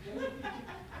map.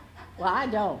 Well, I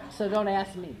don't, so don't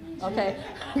ask me. Okay?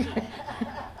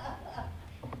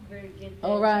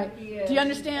 All right. Do you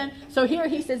understand? So here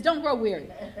he says, don't grow weary.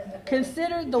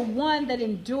 Consider the one that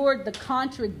endured the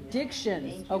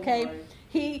contradictions. Okay?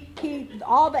 He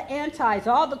all the antis,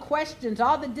 all the questions,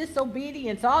 all the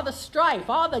disobedience, all the strife,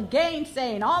 all the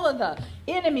gainsaying, all of the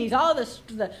enemies, all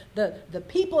the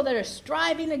people that are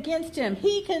striving against him.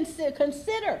 He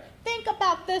consider, think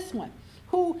about this one,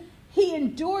 who he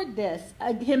endured this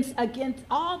against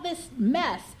all this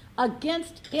mess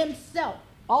against himself.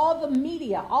 All the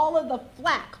media, all of the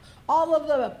flack, all of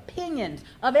the opinions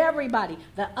of everybody,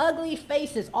 the ugly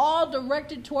faces, all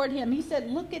directed toward him. He said,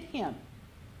 look at him,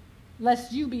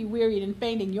 lest you be wearied and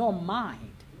faint in your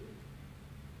mind.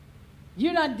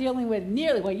 You're not dealing with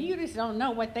well, you just don't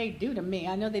know what they do to me.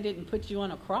 I know they didn't put you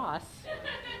on a cross.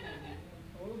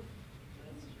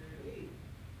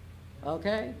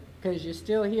 Okay? Because you're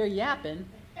still here yapping.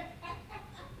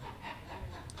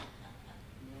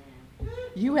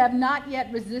 You have not yet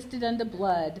resisted unto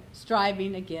blood,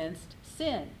 striving against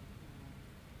sin.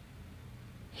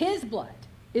 His blood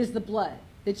is the blood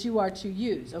that you are to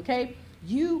use, okay?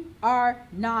 You are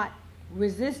not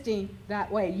resisting that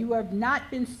way. You have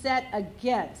not been set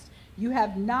against. You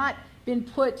have not been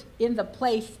put in the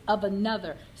place of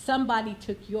another. Somebody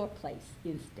took your place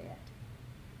instead.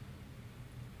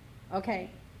 Okay?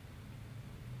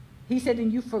 He said,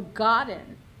 and you've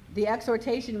forgotten the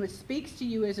exhortation which speaks to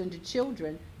you as unto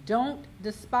children. Don't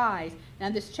despise. Now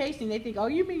this chastening, they think,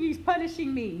 you mean he's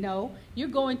punishing me? No, you're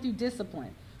going through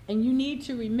discipline. And you need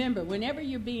to remember, whenever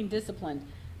you're being disciplined,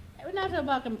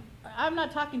 I'm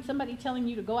not talking somebody telling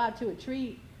you to go out to a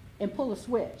tree and pull a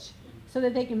switch so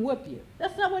that they can whoop you.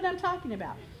 That's not what I'm talking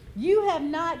about. You have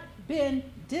not been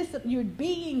disciplined. You're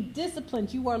being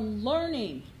disciplined. You are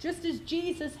learning, just as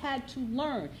Jesus had to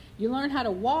learn. You learn how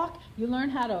to walk. You learn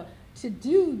how to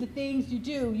do the things you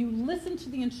do. You listen to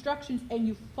the instructions and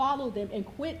you follow them and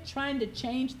quit trying to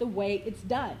change the way it's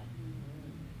done.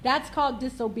 That's called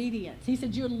disobedience. He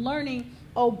said you're learning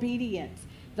obedience.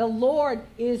 The Lord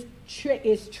is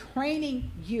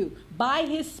training you by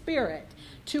his Spirit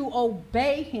to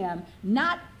obey him,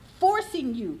 not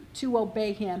forcing you to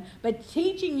obey him, but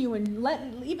teaching you and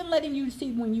even letting you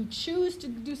see when you choose to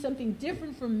do something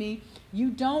different from me,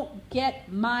 you don't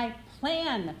get my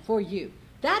plan for you.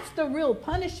 That's the real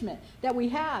punishment that we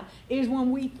have, is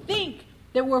when we think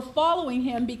that we're following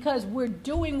him because we're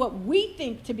doing what we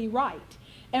think to be right.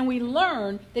 And we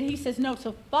learn that he says, no,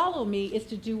 to follow me is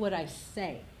to do what I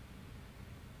say,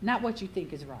 not what you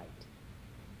think is right.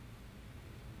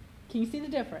 Can you see the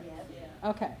difference? Yes.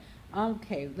 Yeah.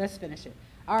 Okay, let's finish it.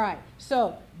 All right,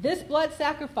 so this blood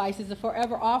sacrifice is a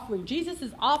forever offering. Jesus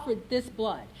has offered this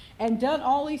blood and done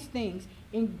all these things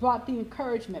and brought the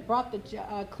encouragement,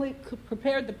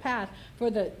 prepared the path for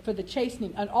the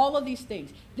chastening, and all of these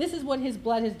things. This is what his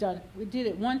blood has done. We did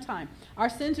it one time. Our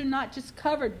sins are not just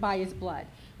covered by his blood.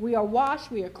 We are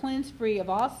washed, we are cleansed free of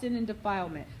all sin and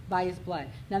defilement by his blood.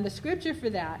 Now the scripture for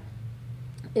that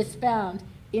is found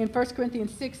in 1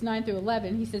 Corinthians 6, 9 through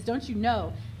 11. He says, don't you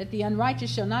know that the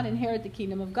unrighteous shall not inherit the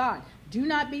kingdom of God? Do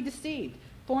not be deceived.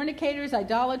 Fornicators,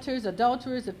 idolaters,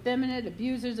 adulterers, effeminate,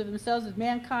 abusers of themselves of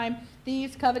mankind,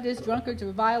 thieves, covetous, drunkards,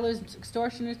 revilers,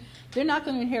 extortioners, they're not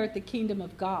going to inherit the kingdom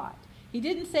of God. He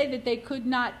didn't say that they could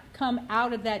not come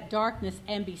out of that darkness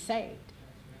and be saved.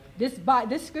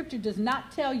 This scripture does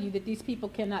not tell you that these people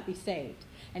cannot be saved.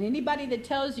 And anybody that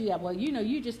tells you that, well, you know,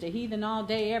 you're just a heathen all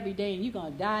day, every day, and you're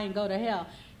going to die and go to hell,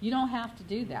 you don't have to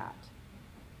do that.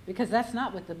 Because that's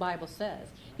not what the Bible says.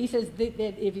 He says that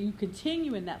if you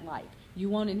continue in that life, you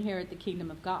won't inherit the kingdom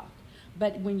of God.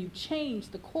 But when you change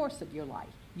the course of your life,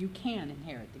 you can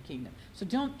inherit the kingdom. So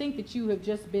don't think that you have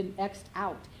just been X'd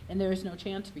out and there is no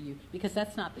chance for you, because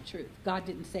that's not the truth. God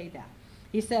didn't say that.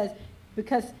 He says,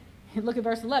 because... Look at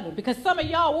verse 11. Because some of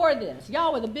y'all were this.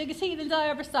 Y'all were the biggest heathens I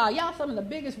ever saw. Y'all some of the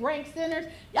biggest rank sinners.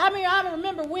 I mean, I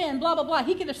remember when, blah, blah, blah.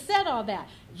 He could have said all that.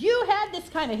 You had this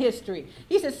kind of history.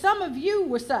 He says some of you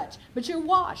were such, but you're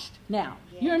washed now.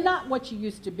 Yes. You're not what you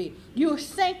used to be. You're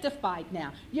sanctified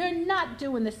now. You're not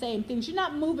doing the same things. You're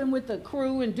not moving with the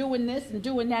crew and doing this and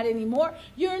doing that anymore.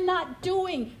 You're not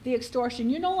doing the extortion.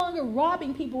 You're no longer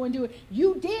robbing people and doing.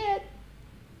 You did.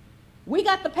 We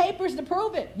got the papers to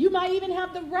prove it. You might even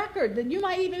have the record. That you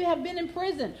might even have been in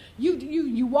prison.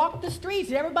 You walk the streets.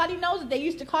 And everybody knows that they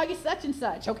used to call you such and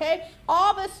such, okay?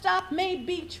 All this stuff may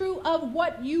be true of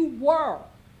what you were.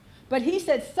 But he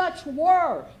said such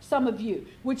were some of you,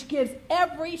 which gives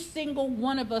every single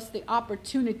one of us the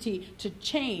opportunity to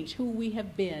change who we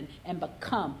have been and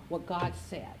become what God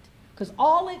said. Because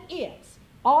all it is,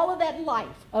 all of that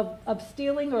life of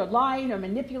stealing or lying or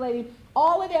manipulating,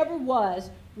 all it ever was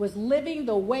living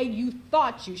the way you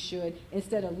thought you should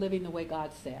instead of living the way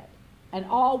God said. And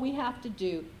all we have to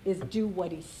do is do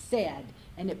what he said,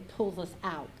 and it pulls us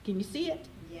out. Can you see it?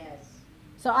 Yes.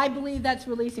 So I believe that's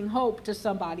releasing hope to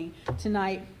somebody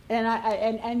tonight.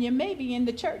 And you may be in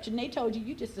the church, and they told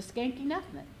you just a skanky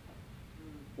nothing.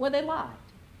 Well, they lied,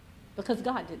 because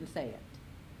God didn't say it.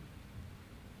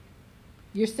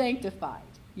 You're sanctified.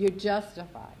 You're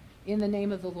justified in the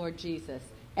name of the Lord Jesus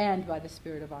and by the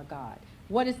Spirit of our God.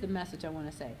 What is the message I want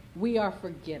to say? We are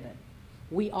forgiven.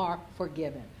 We are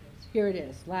forgiven. Here it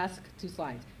is. Last two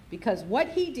slides. Because what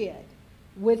he did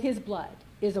with his blood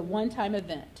is a one-time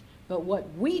event. But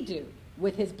what we do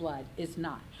with his blood is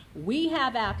not. We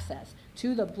have access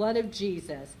to the blood of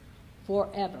Jesus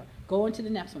forever. Go into the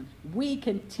next one. We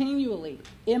continually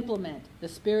implement the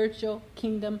spiritual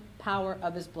kingdom power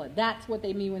of his blood. That's what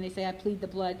they mean when they say, I plead the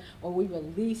blood, or we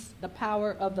release the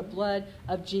power of the blood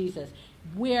of Jesus.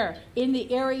 Where in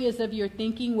the areas of your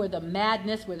thinking where the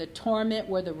madness, where the torment,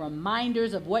 where the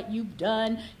reminders of what you've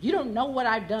done, you don't know what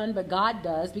I've done, but God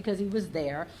does because he was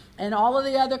there, and all of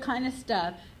the other kind of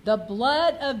stuff, the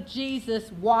blood of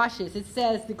Jesus washes. It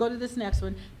says, to go to this next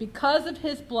one, because of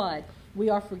his blood, we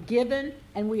are forgiven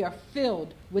and we are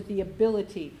filled with the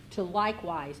ability to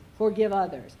likewise forgive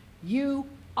others. You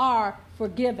are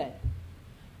forgiven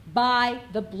by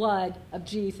the blood of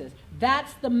Jesus.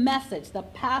 That's the message, the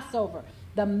Passover,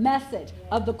 the message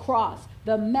of the cross,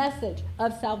 the message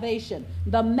of salvation,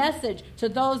 the message to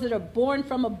those that are born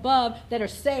from above, that are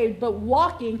saved, but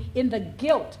walking in the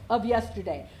guilt of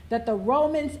yesterday. That the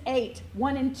Romans 8,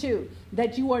 1 and 2,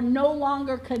 that you are no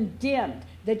longer condemned,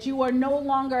 that you are no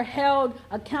longer held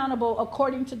accountable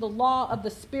according to the law of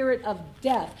the spirit of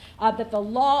death, that the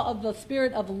law of the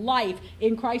spirit of life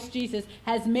in Christ Jesus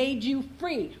has made you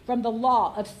free from the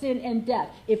law of sin and death.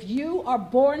 If you are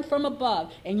born from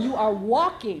above and you are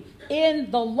walking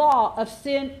in the law of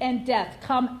sin and death,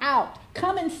 come out.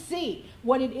 Come and see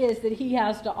what it is that he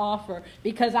has to offer,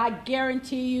 because I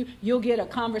guarantee you, you'll get a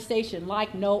conversation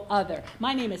like no other.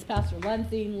 My name is Pastor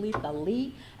Lindsay Letha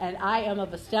Lee, and I am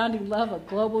of Astounding Love of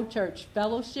Global Church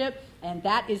Fellowship, and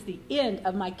that is the end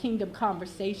of my kingdom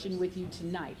conversation with you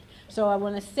tonight. So I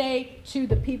want to say to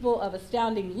the people of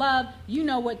Astounding Love, you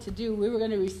know what to do. We were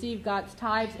going to receive God's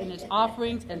tithes and his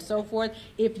offerings and so forth.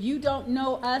 If you don't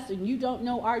know us and you don't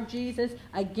know our Jesus,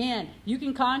 again, you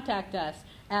can contact us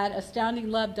at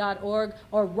astoundinglove.org,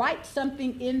 or write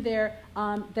something in there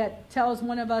that tells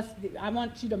one of us, I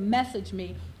want you to message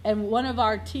me, and one of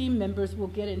our team members will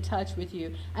get in touch with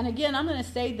you. And again, I'm going to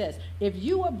say this. If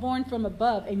you are born from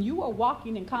above and you are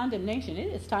walking in condemnation, it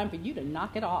is time for you to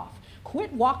knock it off.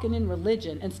 Quit walking in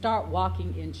religion and start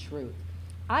walking in truth.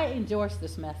 I endorse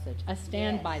this message. I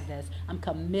stand by this. I'm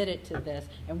committed to this,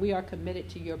 and we are committed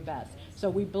to your best. So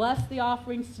we bless the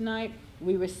offerings tonight.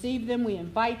 We receive them. We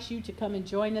invite you to come and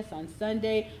join us on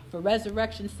Sunday for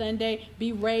Resurrection Sunday.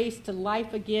 Be raised to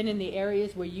life again in the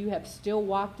areas where you have still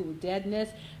walked in deadness.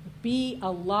 Be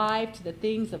alive to the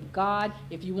things of God.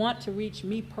 If you want to reach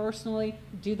me personally,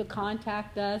 do the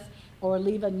contact us, or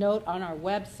leave a note on our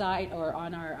website or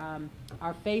on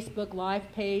our Facebook Live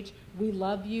page. We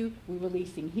love you. We're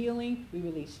releasing healing. We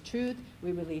release truth.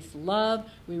 We release love.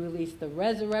 We release the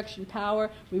resurrection power.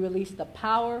 We release the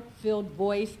power-filled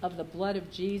voice of the blood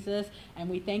of Jesus. And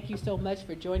we thank you so much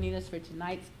for joining us for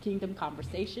tonight's Kingdom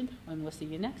Conversation, and we'll see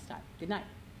you next time. Good night.